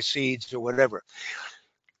start my seeds or whatever.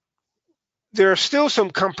 There are still some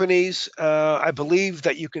companies, I believe,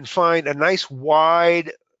 that you can find a nice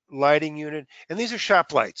wide lighting unit, and these are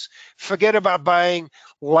shop lights. Forget about buying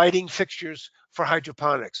lighting fixtures for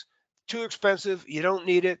hydroponics. Too expensive, you don't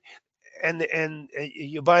need it, and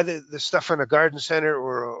you buy the stuff in a garden center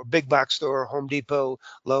or a big box store, Home Depot,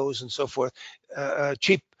 Lowe's, and so forth,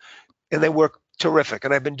 cheap, and they work terrific.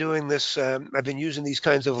 And I've been doing this, I've been using these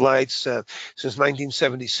kinds of lights since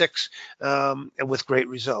 1976 and with great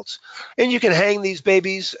results. And you can hang these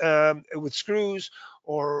babies with screws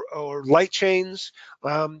or light chains.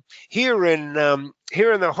 Here in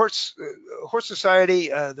the Horse Society,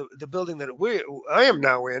 the building that I am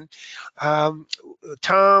now in,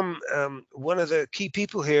 Tom, one of the key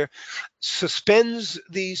people here, suspends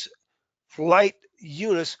these light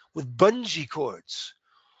units with bungee cords.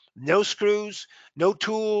 No screws, no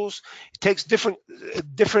tools. It takes different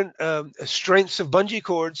strengths of bungee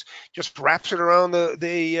cords, just wraps it around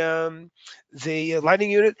the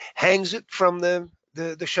lighting unit, hangs it from the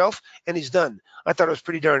shelf, and he's done. I thought it was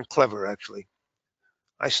pretty darn clever, actually.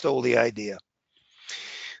 I stole the idea.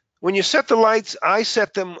 When you set the lights, I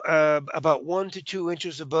set them about 1 to 2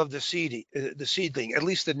 inches above the seedling, at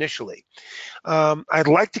least initially. I'd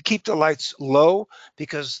like to keep the lights low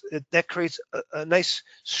because that creates a nice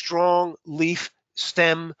strong leaf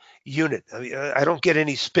stem unit. I mean, I don't get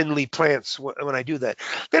any spindly plants when I do that.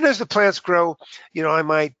 Then as the plants grow, I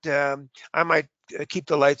might keep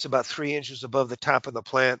the lights about 3 inches above the top of the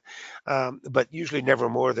plant, but usually never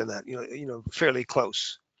more than that. Fairly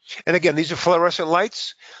close. And again, these are fluorescent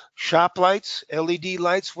lights, shop lights, LED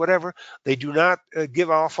lights, whatever. They do not give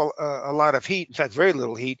off a lot of heat. In fact, very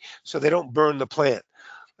little heat, so they don't burn the plant.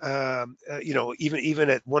 Even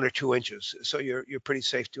at 1 or 2 inches. So you're pretty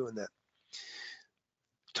safe doing that.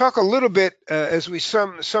 talk a little bit as we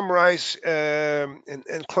summarize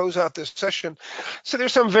and close out this session. So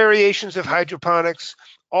there's some variations of hydroponics.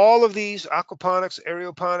 All of these aquaponics,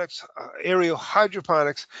 aeroponics, aerial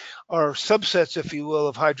hydroponics are subsets, if you will,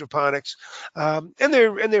 of hydroponics, and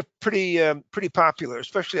they're pretty popular,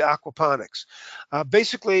 especially aquaponics.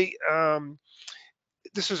 Basically,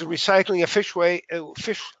 this is a recycling of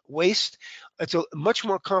fish waste. It's much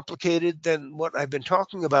more complicated than what I've been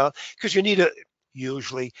talking about because you need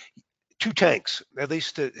usually 2 tanks, at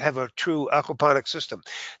least to have a true aquaponic system.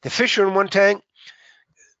 The fish are in one tank.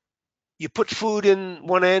 You put food in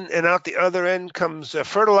one end, and out the other end comes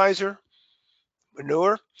fertilizer,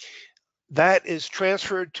 manure. That is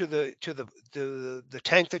transferred to the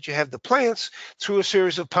tank that you have the plants through a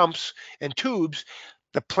series of pumps and tubes.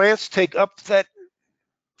 The plants take up that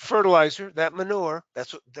fertilizer, that manure.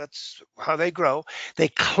 That's how they grow. They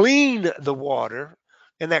clean the water,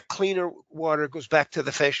 and that cleaner water goes back to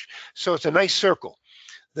the fish. So it's a nice circle.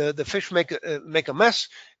 The fish make a mess.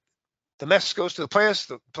 The mess goes to the plants.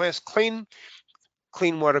 The plants clean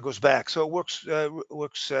water goes back. So it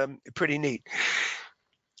works pretty neat.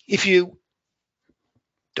 If you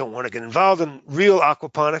don't want to get involved in real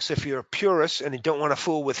aquaponics, if you're a purist and you don't want to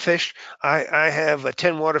fool with fish, I have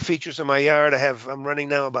 10 water features in my yard. I'm running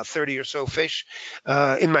now about 30 or so fish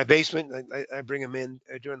in my basement. I bring them in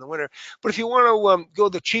during the winter. But if you want to go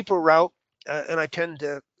the cheaper route, and I tend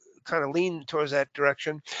to kind of lean towards that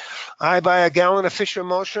direction, I buy a gallon of fish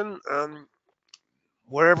emulsion.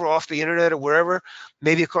 Wherever, off the internet or wherever.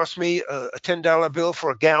 Maybe it costs me a $10 bill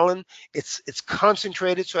for a gallon. It's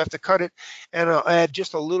concentrated, so I have to cut it, and I'll add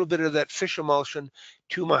just a little bit of that fish emulsion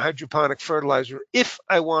to my hydroponic fertilizer if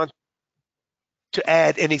I want to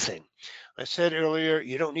add anything. I said earlier,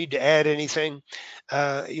 you don't need to add anything.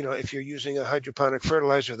 If you're using a hydroponic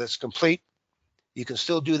fertilizer that's complete, you can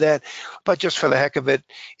still do that. But just for the heck of it,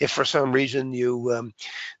 if for some reason you want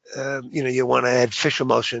to add fish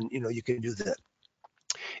emulsion, you can do that.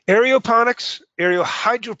 Aeroponics, aerial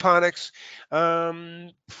hydroponics,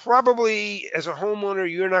 probably as a homeowner,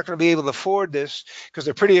 you're not going to be able to afford this because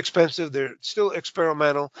they're pretty expensive. They're still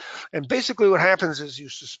experimental. And basically what happens is you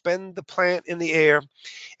suspend the plant in the air,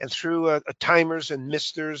 and through a timers and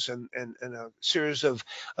misters and a series of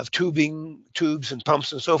tubes and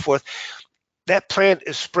pumps and so forth, that plant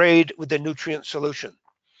is sprayed with the nutrient solution.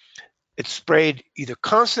 It's sprayed either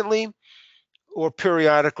constantly or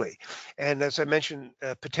periodically. And as I mentioned,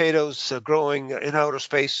 potatoes growing in outer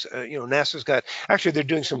space, NASA's they're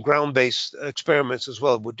doing some ground-based experiments as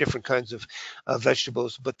well with different kinds of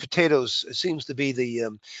vegetables, but potatoes seems to be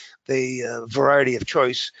the variety of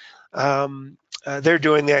choice. They're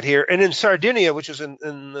doing that here. And in Sardinia, which is in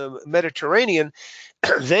the Mediterranean,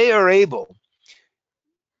 they are able,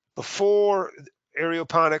 before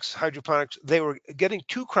aeroponics, hydroponics, they were getting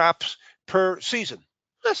 2 crops per season.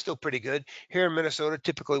 That's still pretty good. Here in Minnesota,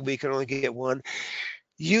 typically we can only get 1.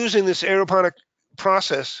 Using this aeroponic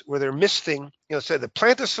process where they're misting, say the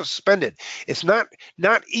plant is suspended. It's not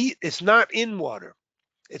in water.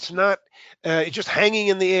 It's not, it's just hanging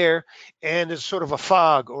in the air, and it's sort of a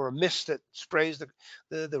fog or a mist that sprays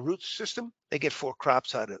the root system. They get 4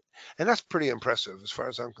 crops out of it, and that's pretty impressive as far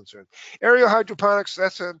as I'm concerned. Aerial hydroponics,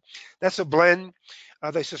 that's a blend.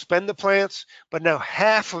 They suspend the plants, but now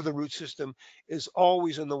half of the root system is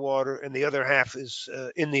always in the water, and the other half is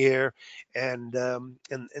in the air, and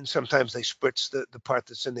sometimes they spritz the part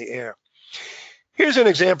that's in the air. Here's an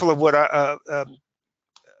example of what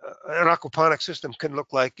an aquaponic system can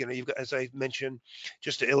look like. You've got, as I mentioned,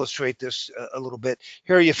 just to illustrate this a little bit.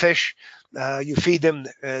 Here are your fish. You feed them.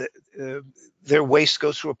 Their waste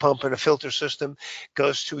goes through a pump and a filter system,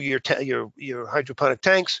 goes to your hydroponic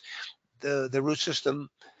tanks. The root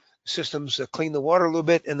systems clean the water a little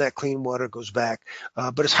bit, and that clean water goes back.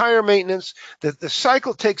 But it's higher maintenance. The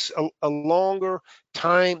cycle takes a longer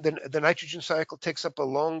time. The nitrogen cycle takes up a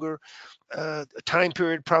longer time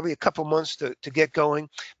period, probably a couple months to get going.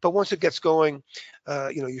 But once it gets going,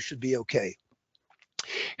 you should be okay.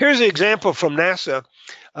 Here's an example from NASA.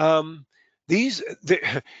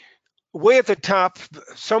 Way at the top,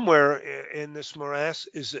 somewhere in this morass,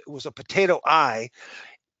 was a potato eye,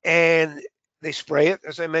 and they spray it,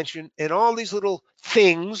 as I mentioned, and all these little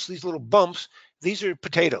things, these little bumps, these are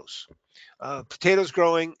potatoes. Potatoes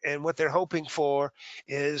growing, and what they're hoping for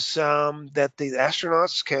is that the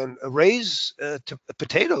astronauts can raise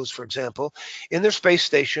potatoes, for example, in their space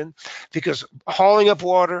station, because hauling up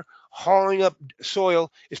water, hauling up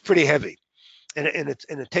soil is pretty heavy. and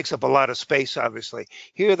it takes up a lot of space, obviously.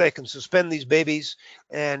 Here they can suspend these babies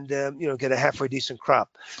and get a halfway decent crop.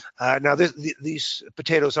 Now these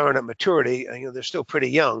potatoes aren't at maturity. They're still pretty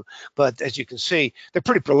young, but as you can see, they're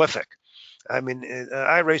pretty prolific. I mean,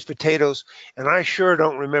 I raise potatoes, and I sure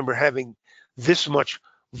don't remember having this much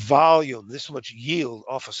volume, this much yield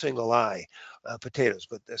off a single eye potatoes.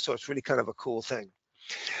 But so it's really kind of a cool thing.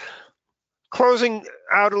 Closing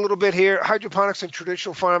out a little bit here, hydroponics and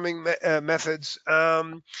traditional farming methods.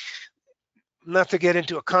 Not to get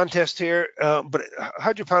into a contest here, but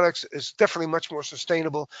hydroponics is definitely much more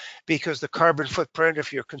sustainable because the carbon footprint,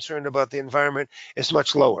 if you're concerned about the environment, is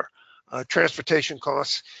much lower. Transportation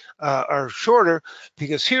costs are shorter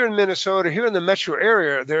because here in Minnesota, here in the metro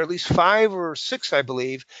area, there are at least 5 or 6, I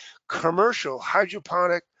believe, commercial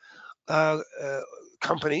hydroponic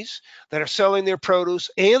companies that are selling their produce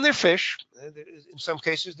and their fish. In some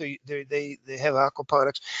cases, they have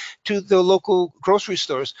aquaponics to the local grocery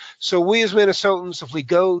stores. So we as Minnesotans, if we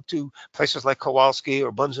go to places like Kowalski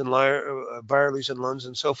or Buns and Byerly's and Lund's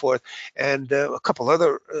and so forth, and a couple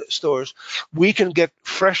other stores, we can get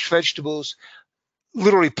fresh vegetables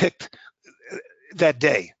literally picked that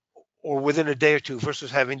day or within a day or two versus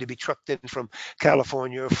having to be trucked in from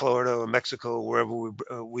California or Florida or Mexico, or wherever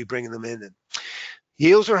we bring them in. And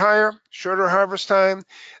yields are higher, shorter harvest time.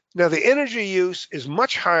 Now, the energy use is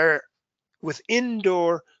much higher with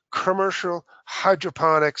indoor commercial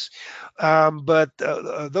hydroponics, but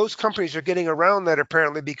those companies are getting around that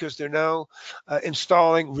apparently because they're now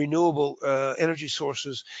installing renewable energy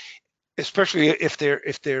sources, especially if they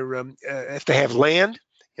have land.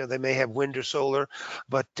 They may have wind or solar,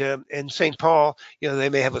 but in St. Paul, they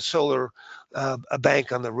may have a solar a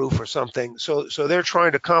bank on the roof or something. So they're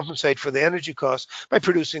trying to compensate for the energy costs by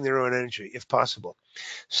producing their own energy, if possible.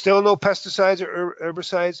 Still no pesticides or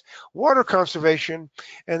herbicides. Water conservation,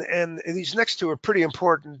 and these next two are pretty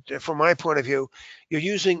important from my point of view. You're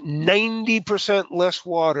using 90% less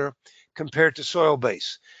water compared to soil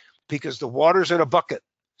base because the water's in a bucket,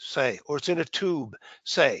 say, or it's in a tube,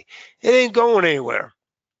 say. It ain't going anywhere.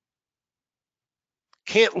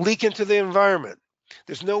 Can't leak into the environment.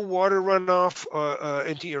 There's no water runoff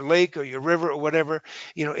into your lake or your river or whatever.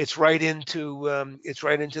 It's right into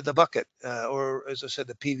the bucket or, as I said,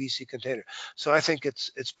 the PVC container. So I think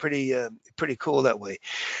it's pretty cool that way.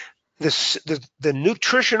 The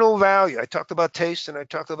nutritional value, I talked about taste and I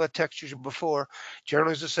talked about texture before,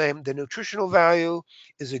 generally is the same. The nutritional value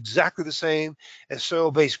is exactly the same as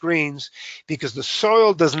soil-based greens because the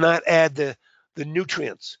soil does not add the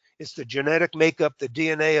nutrients. It's the genetic makeup, the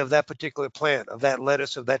DNA of that particular plant, of that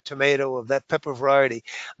lettuce, of that tomato, of that pepper variety.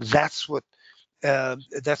 That's what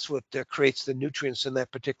creates the nutrients in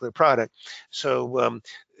that particular product. So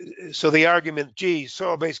the argument, gee,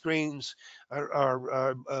 soil-based greens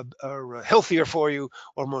are healthier for you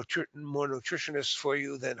or more nutritious for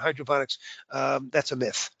you than hydroponics, that's a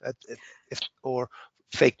myth, or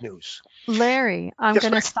fake news. Larry, I'm Yes,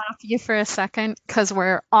 going to ma'am. stop you for a second because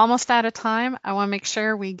we're almost out of time. I want to make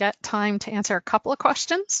sure we get time to answer a couple of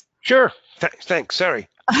questions. Sure. Thanks. Sorry.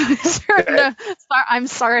 Sure, no, I'm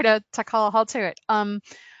sorry to call a halt to it.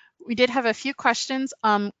 We did have a few questions.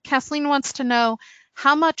 Kathleen wants to know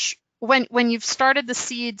how much, when you've started the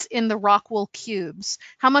seeds in the rock wool cubes,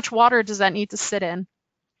 how much water does that need to sit in?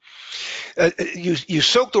 You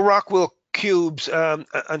soak the rock wool cubes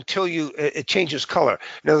until it changes color.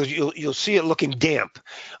 In other words, you'll see it looking damp,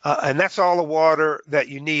 and that's all the water that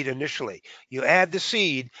you need initially. You add the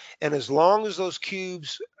seed, and as long as those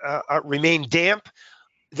cubes remain damp,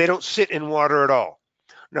 they don't sit in water at all.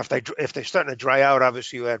 Now, if they're starting to dry out,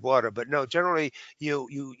 obviously you add water. But no, generally you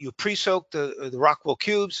pre-soak the rock wool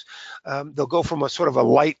cubes. They'll go from a sort of a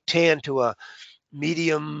light tan to a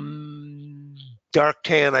medium dark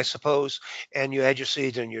tan, I suppose, and you add your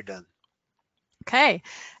seeds and you're done. Okay,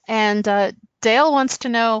 and Dale wants to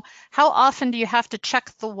know how often do you have to check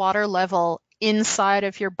the water level inside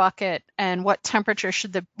of your bucket, and what temperature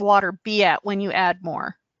should the water be at when you add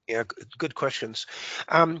more? Yeah, good questions.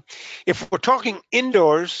 If we're talking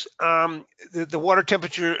indoors, the water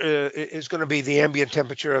temperature is going to be the ambient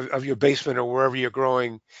temperature of your basement or wherever you're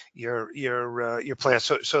growing your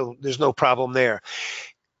plants. So there's no problem there.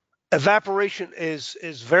 Evaporation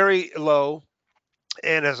is very low.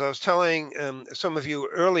 And as I was telling some of you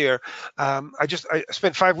earlier, I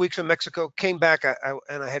spent 5 weeks in Mexico, came back,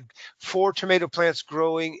 and I had 4 tomato plants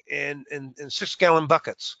growing in 6-gallon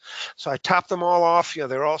buckets. So I topped them all off.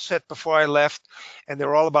 They're all set before I left, and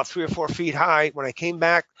they're all about 3 or 4 feet high. When I came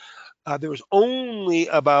back, there was only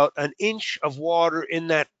about an inch of water in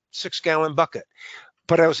that 6-gallon bucket.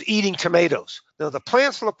 but I was eating tomatoes. Now the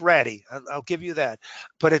plants look ratty, I'll give you that,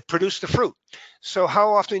 but it produced the fruit. So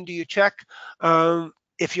how often do you check?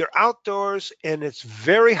 If you're outdoors and it's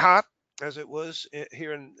very hot, as it was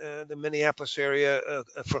here in the Minneapolis area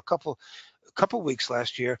for a couple weeks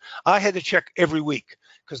last year, I had to check every week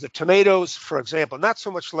because the tomatoes, for example, not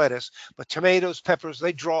so much lettuce, but tomatoes, peppers,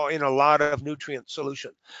 they draw in a lot of nutrient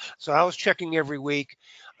solution. So I was checking every week.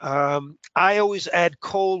 I always add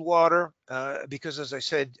cold water because, as I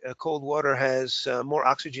said, cold water has more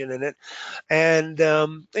oxygen in it, and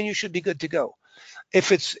then you should be good to go. If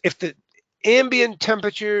the ambient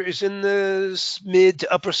temperature is in the mid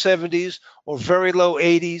to upper 70s or very low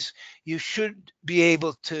 80s, you should be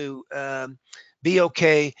able to be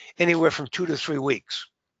okay anywhere from 2 to 3 weeks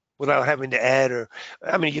without having to add, or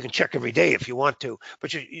I mean, you can check every day if you want to, but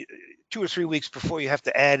 2 or 3 weeks before you have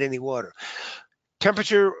to add any water.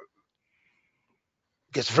 Temperature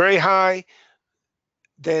gets very high,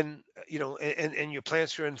 then and your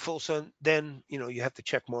plants are in full sun, then you have to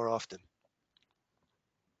check more often.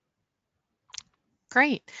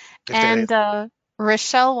 Great. If that And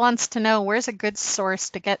Rochelle wants to know, where's a good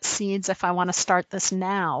source to get seeds if I want to start this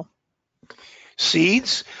now?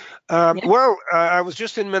 Seeds. Yeah. Well, I was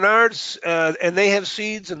just in Menards, and they have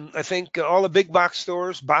seeds, and I think all the big box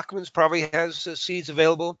stores, Bachman's probably has seeds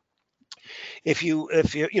available. If you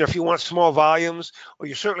want small volumes, or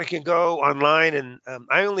you certainly can go online, and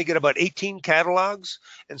I only get about 18 catalogs,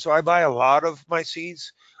 and so I buy a lot of my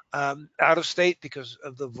seeds out of state because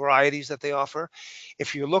of the varieties that they offer.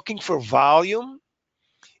 If you're looking for volume,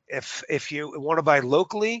 if you want to buy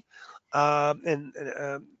locally, and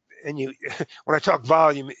you when I talk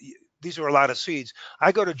volume, these are a lot of seeds.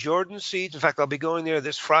 I go to Jordan Seeds. In fact, I'll be going there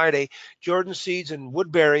this Friday. Jordan Seeds in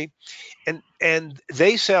Woodbury, and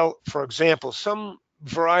they sell, for example, some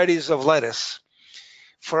varieties of lettuce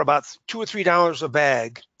for about $2 or $3 a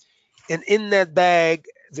bag, and in that bag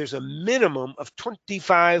there's a minimum of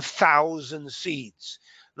 25,000 seeds.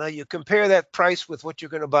 Now you compare that price with what you're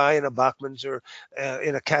going to buy in a Bachman's or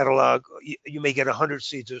in a catalog, you may get 100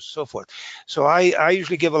 seeds or so forth. So I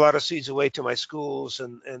usually give a lot of seeds away to my schools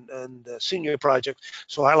and senior projects.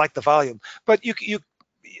 So I like the volume. But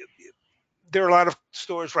there are a lot of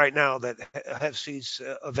stores right now that have seeds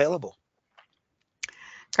available,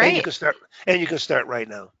 and you Great. can start. And you can start right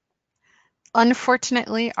now.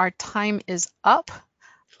 Unfortunately, our time is up.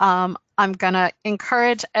 I'm going to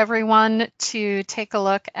encourage everyone to take a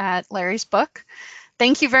look at Larry's book.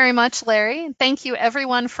 Thank you very much, Larry. Thank you,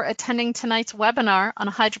 everyone, for attending tonight's webinar on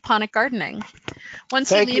hydroponic gardening.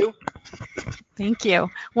 Thank you. Thank you.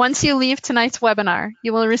 Once you leave tonight's webinar,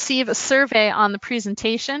 you will receive a survey on the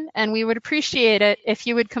presentation, and we would appreciate it if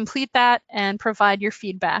you would complete that and provide your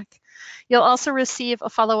feedback. You'll also receive a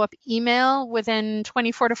follow-up email within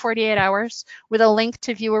 24 to 48 hours with a link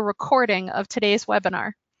to view a recording of today's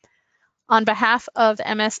webinar. On behalf of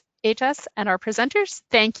MSHS and our presenters,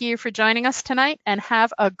 thank you for joining us tonight and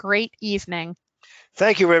have a great evening.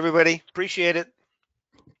 Thank you, everybody. Appreciate it.